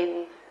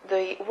in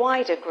the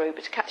wider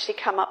group, to actually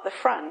come up the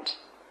front.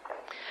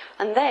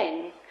 And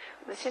then,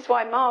 this is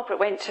why Margaret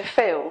went to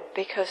Phil,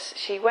 because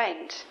she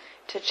went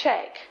to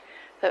check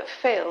that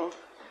Phil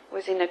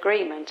was in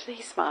agreement.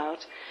 He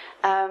smiled.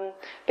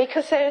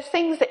 Because there's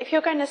things that if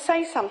you're going to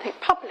say something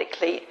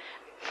publicly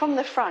from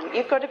the front,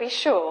 you've got to be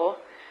sure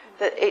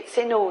that it's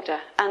in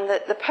order and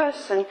that the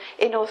person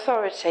in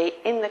authority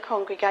in the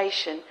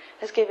congregation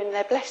has given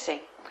their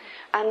blessing.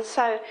 And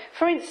so,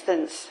 for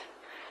instance,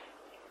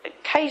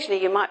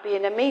 occasionally you might be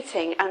in a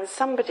meeting and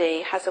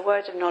somebody has a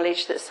word of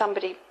knowledge that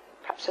somebody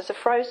perhaps has a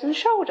frozen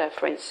shoulder,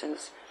 for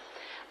instance.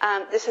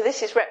 So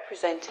this is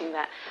representing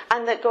that,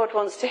 and that God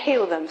wants to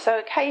heal them. So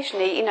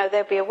occasionally,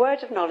 there'll be a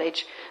word of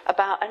knowledge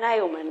about an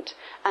ailment,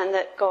 and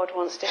that God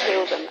wants to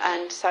heal them,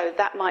 and so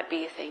that might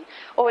be a thing.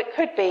 Or it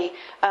could be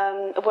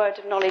a word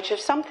of knowledge of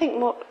something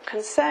more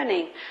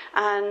concerning,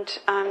 and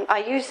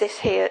I use this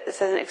here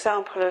as an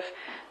example of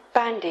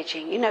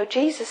bandaging.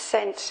 Jesus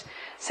said,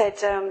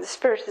 the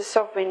Spirit of the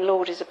Sovereign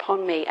Lord is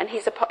upon me, and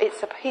He's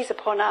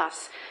upon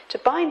us to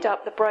bind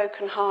up the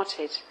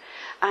brokenhearted.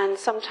 And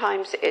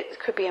sometimes it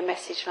could be a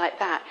message like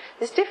that.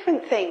 There's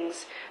different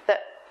things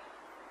that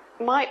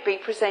might be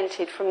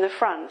presented from the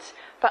front,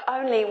 but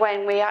only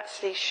when we're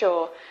actually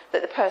sure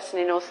that the person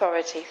in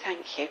authority,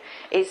 thank you,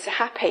 is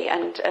happy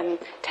and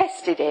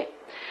tested it.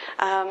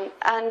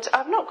 And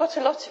I've not got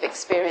a lot of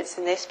experience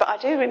in this, but I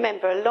do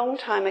remember a long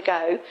time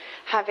ago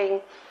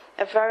having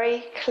a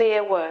very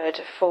clear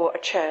word for a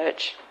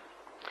church.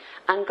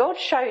 And God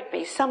showed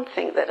me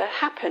something that had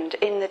happened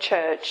in the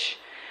church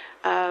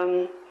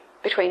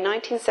between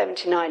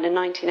 1979 and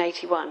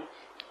 1981.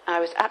 I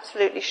was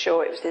absolutely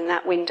sure it was in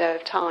that window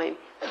of time.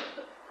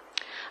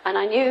 And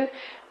I knew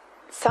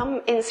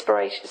some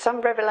inspiration,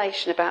 some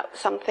revelation about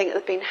something that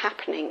had been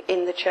happening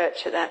in the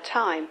church at that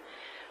time.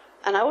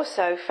 And I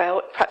also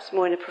felt, perhaps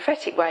more in a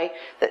prophetic way,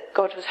 that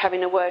God was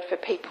having a word for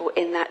people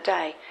in that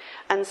day.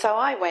 And so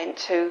I went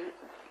to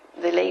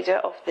the leader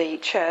of the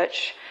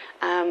church,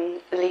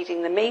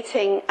 leading the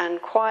meeting,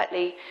 and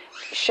quietly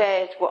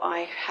shared what I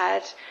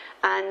had.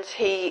 And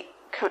he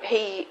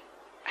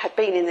had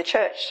been in the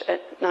church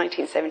at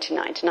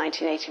 1979 to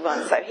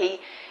 1981, so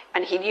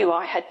he knew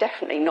I had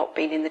definitely not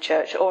been in the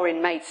church or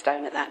in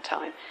Maidstone at that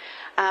time.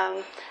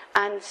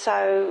 And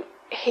so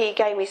he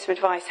gave me some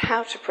advice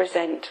how to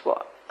present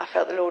what I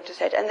felt the Lord had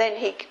said. And then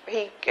he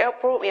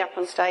brought me up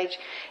on stage.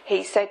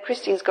 He said,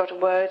 Christine's got a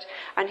word.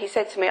 And he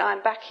said to me,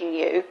 I'm backing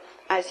you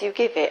as you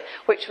give it,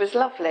 which was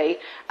lovely.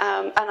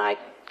 And I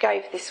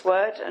gave this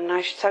word,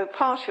 and so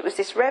part of it was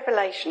this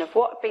revelation of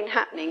what had been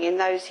happening in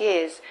those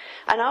years.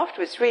 And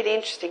afterwards, really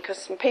interesting, because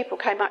some people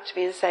came up to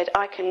me and said,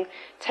 I can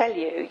tell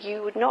you,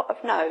 you would not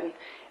have known,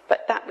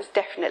 but that was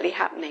definitely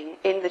happening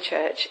in the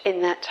church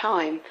in that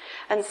time.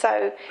 And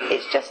so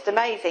it's just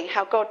amazing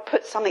how God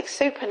put something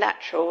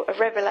supernatural, a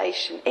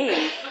revelation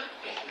in.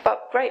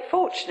 But great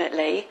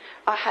fortunately,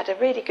 I had a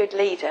really good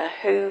leader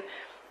who,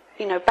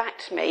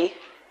 backed me,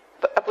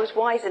 but was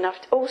wise enough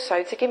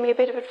also to give me a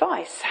bit of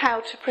advice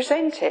how to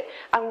present it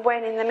and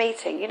when in the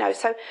meeting.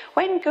 So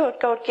when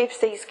God gives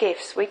these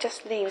gifts, we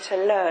just need to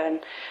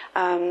learn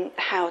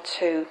how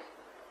to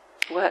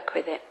work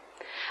with it.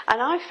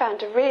 And I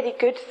found a really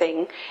good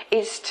thing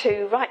is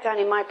to write down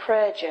in my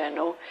prayer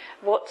journal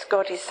what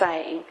God is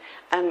saying,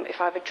 if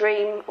I have a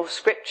dream or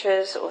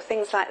scriptures or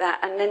things like that,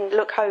 and then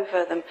look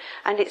over them.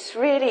 And it's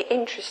really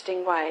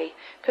interesting way,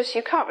 because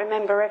you can't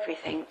remember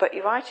everything, but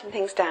you writing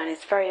things down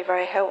is very,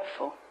 very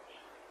helpful.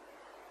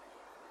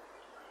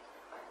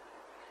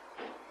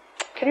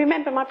 Can you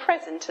remember my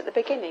present at the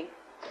beginning?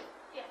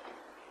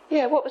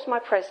 Yeah, what was my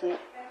present?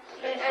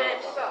 An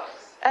empty box.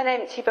 An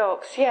empty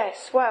box,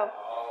 yes. Well,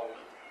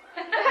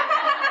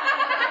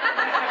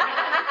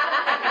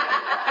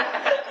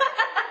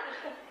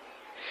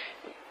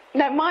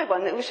 no, my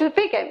one, it was a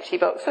big empty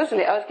box,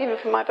 wasn't it? I was given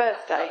for my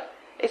birthday.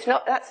 It's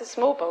not, that's a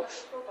small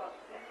box.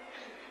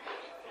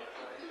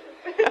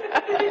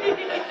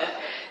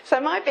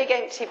 So my big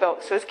empty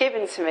box was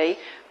given to me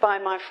by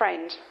my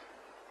friend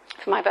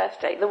for my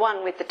birthday. The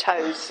one with the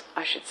toes,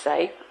 I should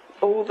say.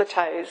 All the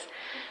toes.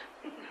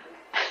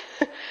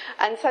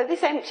 And so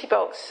this empty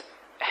box,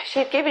 she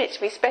had given it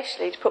to me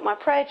specially to put my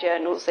prayer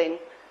journals in.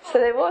 So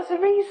there was a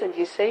reason,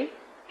 you see.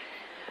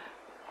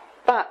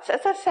 But,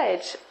 as I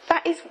said,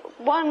 that is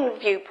one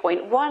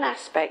viewpoint, one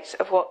aspect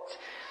of what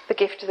the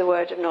gift of the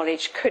word of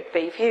knowledge could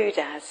be viewed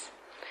as.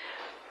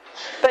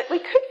 But we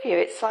could view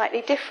it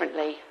slightly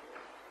differently.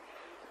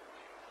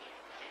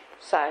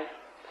 So,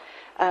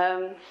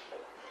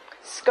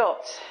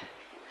 Scott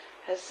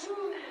is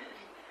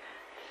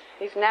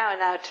now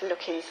allowed to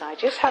look inside.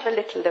 Just have a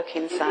little look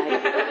inside.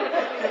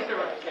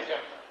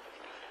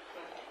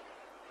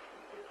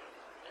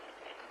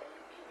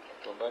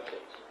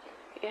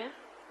 Yeah?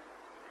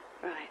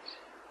 Right.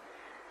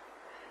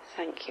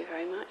 Thank you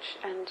very much.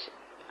 And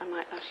I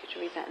might ask you to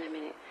read that in a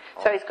minute.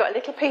 So he's got a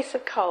little piece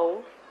of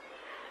coal,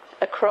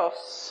 a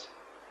cross,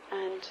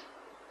 and...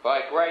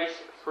 By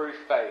grace through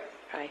faith.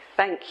 Okay,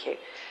 thank you.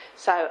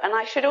 So, and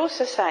I should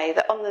also say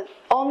that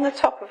on the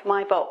top of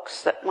my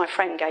box that my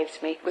friend gave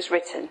to me was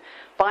written,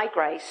 by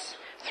grace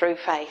through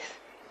faith.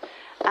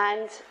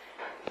 And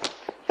the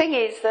thing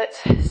is that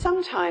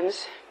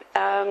sometimes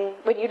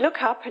when you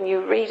look up and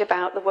you read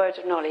about the word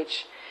of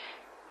knowledge,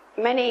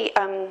 many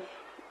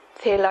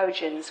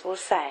theologians will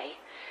say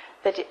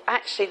that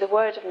actually the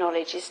word of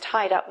knowledge is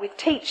tied up with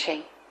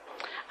teaching,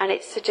 and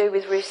it's to do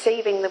with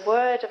receiving the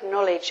word of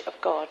knowledge of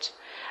God,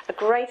 a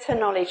greater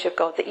knowledge of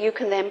God that you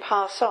can then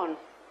pass on.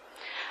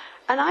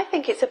 And I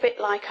think it's a bit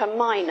like a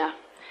miner.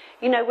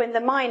 You know, when the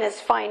miners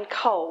find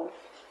coal,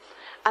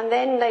 and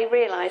then they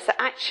realise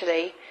that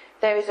actually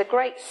there is a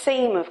great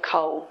seam of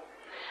coal.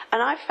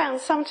 And I've found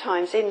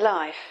sometimes in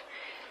life,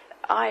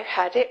 I've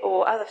had it,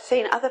 or I've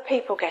seen other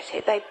people get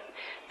it,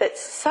 that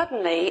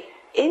suddenly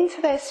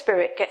into their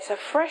spirit gets a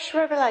fresh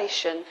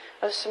revelation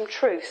of some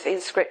truth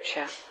in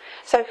Scripture.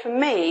 So for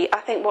me, I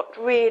think what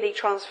really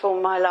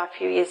transformed my life a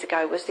few years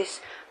ago was this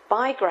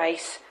by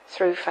grace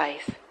through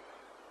faith.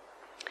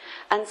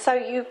 And so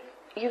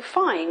you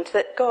find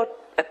that God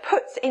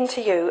puts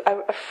into you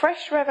a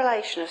fresh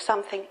revelation of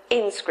something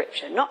in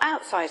Scripture, not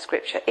outside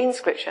Scripture, in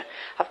Scripture.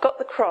 I've got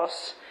the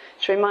cross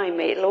to remind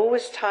me, it'll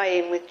always tie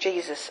in with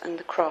Jesus and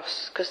the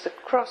cross, because the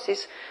cross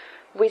is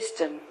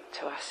wisdom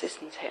to us,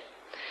 isn't it?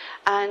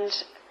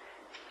 And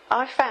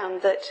I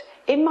found that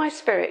in my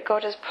spirit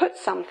God has put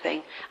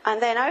something,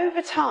 and then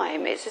over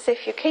time it's as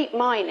if you keep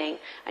mining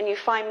and you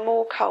find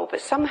more coal,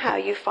 but somehow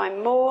you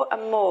find more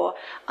and more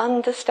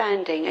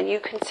understanding, and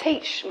you can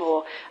teach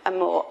more and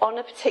more on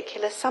a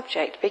particular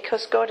subject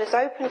because God has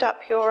opened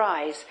up your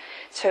eyes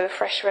to a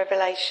fresh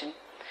revelation.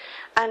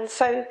 And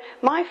so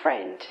my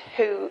friend,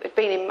 who had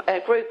been in a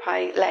group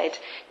I led,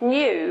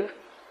 knew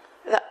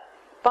that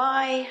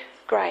by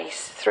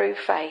grace through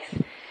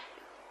faith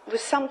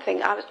was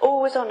something I was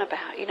always on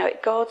about, you know,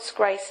 God's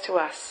grace to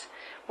us.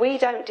 We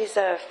don't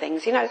deserve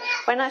things. You know,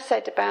 when I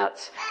said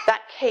about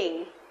that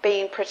king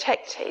being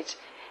protected,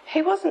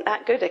 he wasn't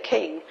that good a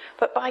king,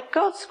 but by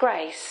God's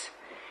grace,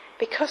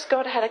 because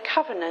God had a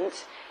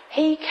covenant,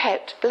 he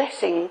kept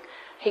blessing,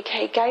 he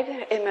gave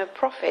him a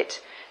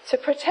prophet to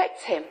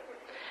protect him.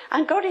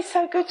 And God is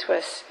so good to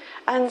us.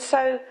 And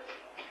so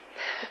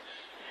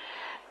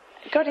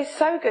God is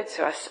so good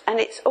to us, and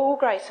it's all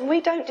grace. And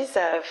we don't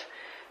deserve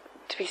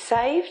to be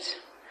saved.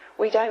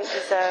 We don't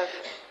deserve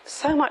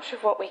so much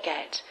of what we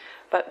get.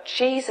 But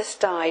Jesus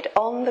died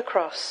on the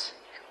cross.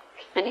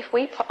 And if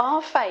we put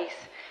our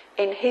faith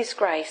in his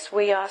grace,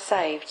 we are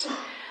saved.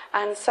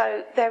 And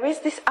so there is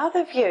this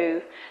other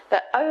view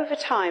that over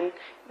time,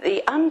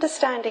 the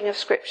understanding of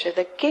Scripture,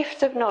 the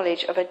gift of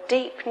knowledge, of a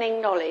deepening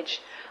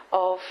knowledge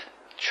of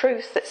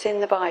truth that's in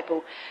the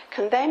Bible,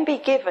 can then be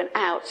given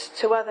out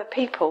to other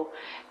people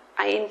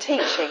in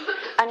teaching.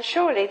 And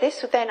surely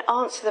this would then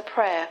answer the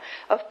prayer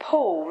of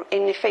Paul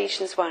in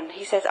Ephesians 1.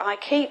 He says, I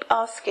keep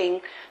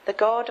asking the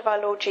God of our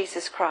Lord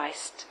Jesus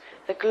Christ,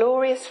 the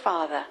glorious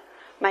Father,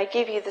 may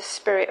give you the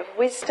spirit of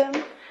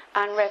wisdom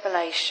and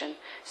revelation,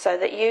 so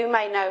that you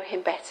may know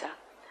him better.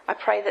 I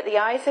pray that the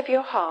eyes of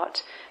your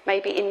heart may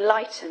be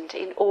enlightened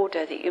in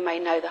order that you may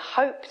know the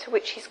hope to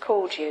which he's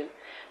called you,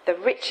 the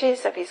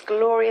riches of his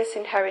glorious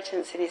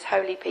inheritance in his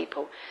holy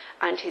people,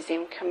 and his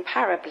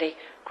incomparably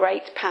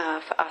great power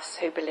for us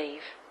who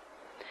believe.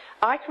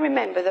 I can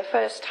remember the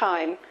first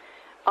time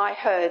I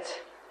heard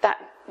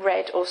that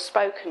read or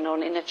spoken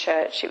on in a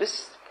church. It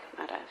was,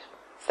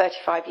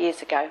 35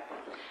 years ago.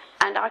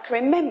 And I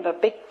can remember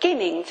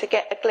beginning to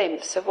get a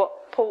glimpse of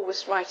what Paul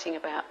was writing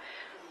about.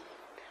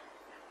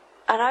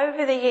 And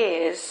over the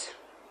years,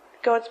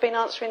 God's been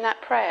answering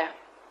that prayer.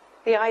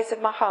 The eyes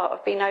of my heart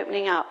have been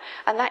opening up.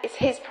 And that is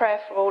his prayer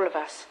for all of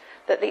us,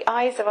 that the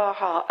eyes of our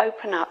heart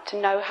open up to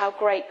know how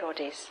great God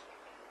is.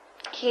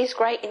 He is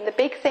great in the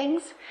big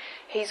things.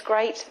 He's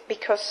great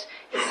because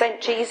he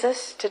sent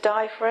Jesus to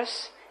die for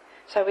us,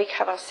 so we can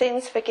have our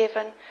sins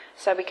forgiven,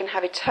 so we can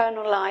have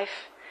eternal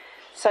life,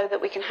 so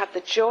that we can have the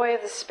joy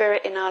of the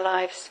Spirit in our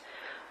lives.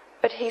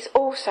 But he's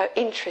also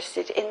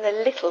interested in the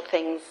little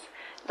things,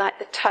 like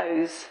the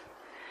toes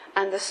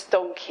and the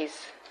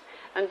donkeys.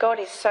 And God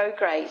is so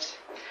great.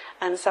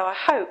 And so I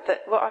hope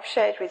that what I've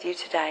shared with you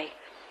today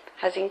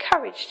has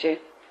encouraged you.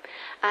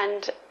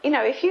 And,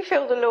 if you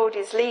feel the Lord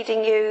is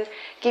leading you,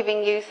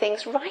 giving you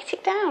things, write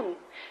it down.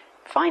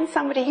 Find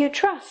somebody you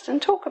trust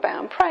and talk about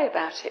and pray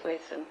about it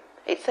with them.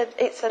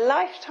 It's a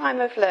lifetime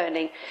of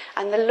learning,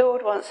 and the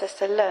Lord wants us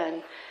to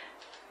learn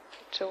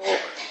to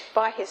walk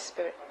by his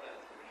Spirit.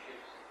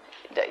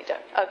 No, you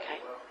don't. Okay.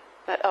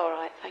 All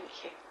right, thank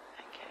you.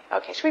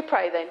 Okay, shall we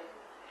pray then?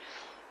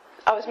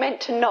 I was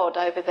meant to nod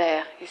over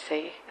there, you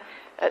see,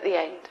 at the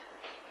end.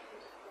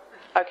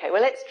 Okay,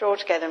 well, let's draw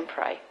together and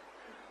pray.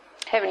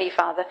 Heavenly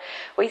Father,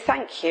 we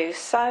thank you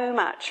so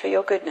much for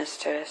your goodness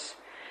to us.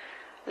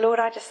 Lord,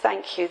 I just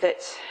thank you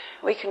that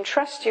we can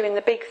trust you in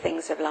the big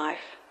things of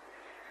life,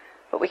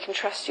 but we can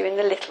trust you in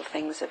the little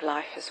things of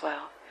life as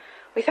well.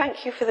 We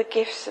thank you for the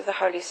gifts of the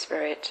Holy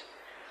Spirit.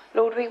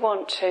 Lord, we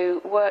want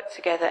to work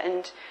together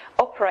and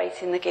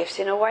operate in the gifts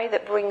in a way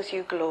that brings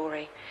you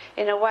glory,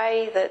 in a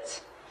way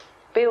that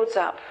builds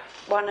up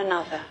one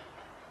another.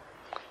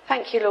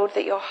 Thank you, Lord,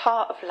 that your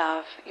heart of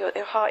love,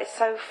 your heart is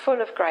so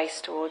full of grace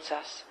towards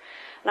us.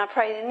 And I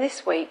pray in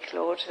this week,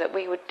 Lord, that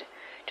we would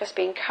just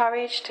be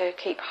encouraged to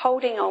keep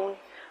holding on,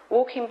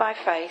 walking by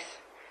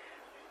faith,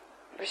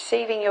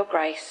 receiving your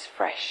grace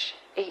fresh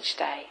each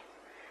day.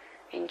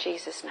 In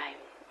Jesus' name,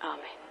 amen.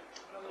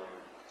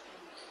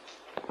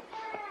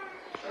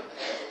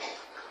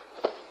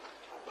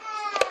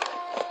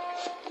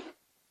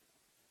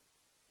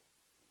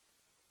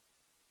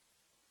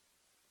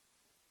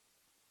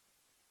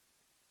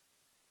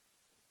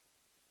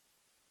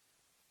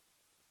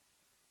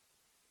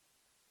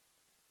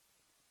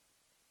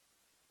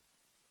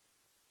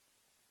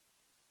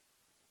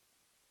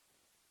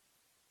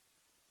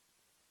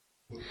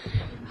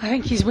 I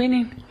think he's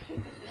winning.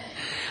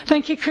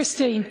 Thank you,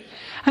 Christine.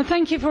 And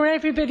thank you for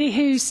everybody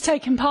who's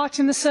taken part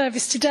in the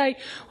service today,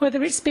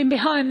 whether it's been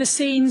behind the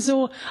scenes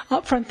or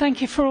up front.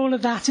 Thank you for all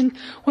of that. And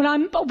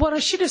what I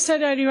should have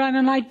said earlier on,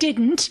 and I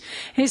didn't,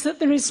 is that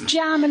there is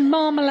jam and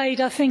marmalade,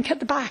 I think, at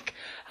the back,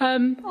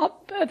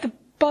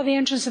 by the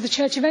entrance of the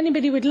church. If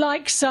anybody would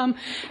like some,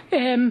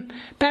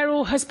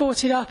 Beryl has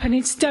brought it up, and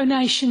it's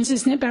donations,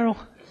 isn't it, Beryl?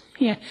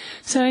 Yeah,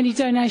 so any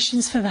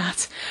donations for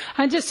that.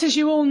 And just as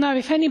you all know,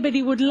 if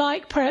anybody would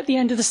like prayer at the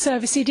end of the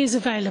service, it is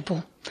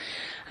available.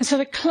 And so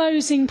the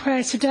closing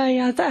prayer today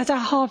at our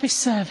harvest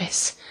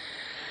service.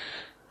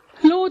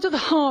 Lord of the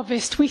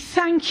harvest, we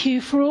thank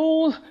you for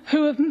all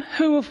who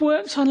have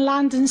worked on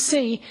land and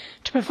sea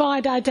to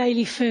provide our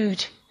daily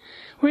food.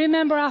 We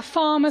remember our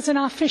farmers and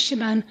our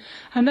fishermen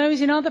and those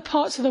in other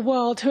parts of the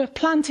world who have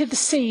planted the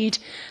seed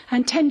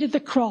and tended the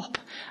crop,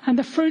 and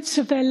the fruits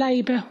of their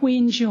labour we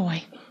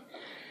enjoy.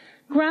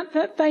 Grant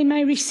that they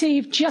may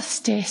receive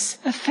justice,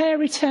 a fair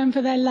return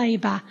for their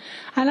labour,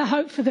 and a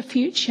hope for the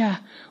future,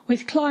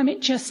 with climate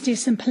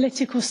justice and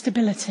political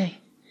stability.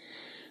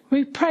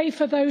 We pray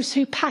for those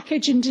who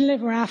package and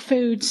deliver our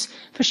foods,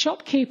 for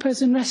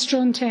shopkeepers and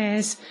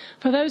restaurateurs,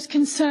 for those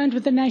concerned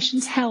with the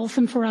nation's health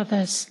and for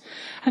others,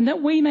 and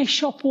that we may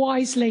shop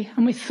wisely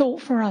and with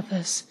thought for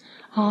others.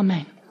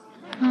 Amen.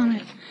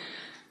 Amen.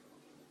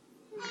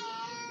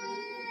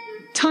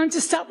 Time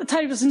to start the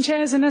tables and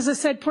chairs, and as I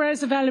said,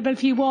 prayers available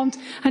if you want.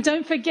 And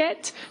don't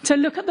forget to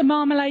look at the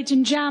marmalade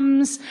and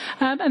jams,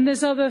 and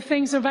there's other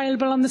things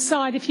available on the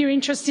side if you're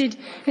interested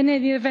in any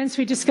of the events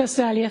we discussed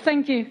earlier.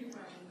 Thank you.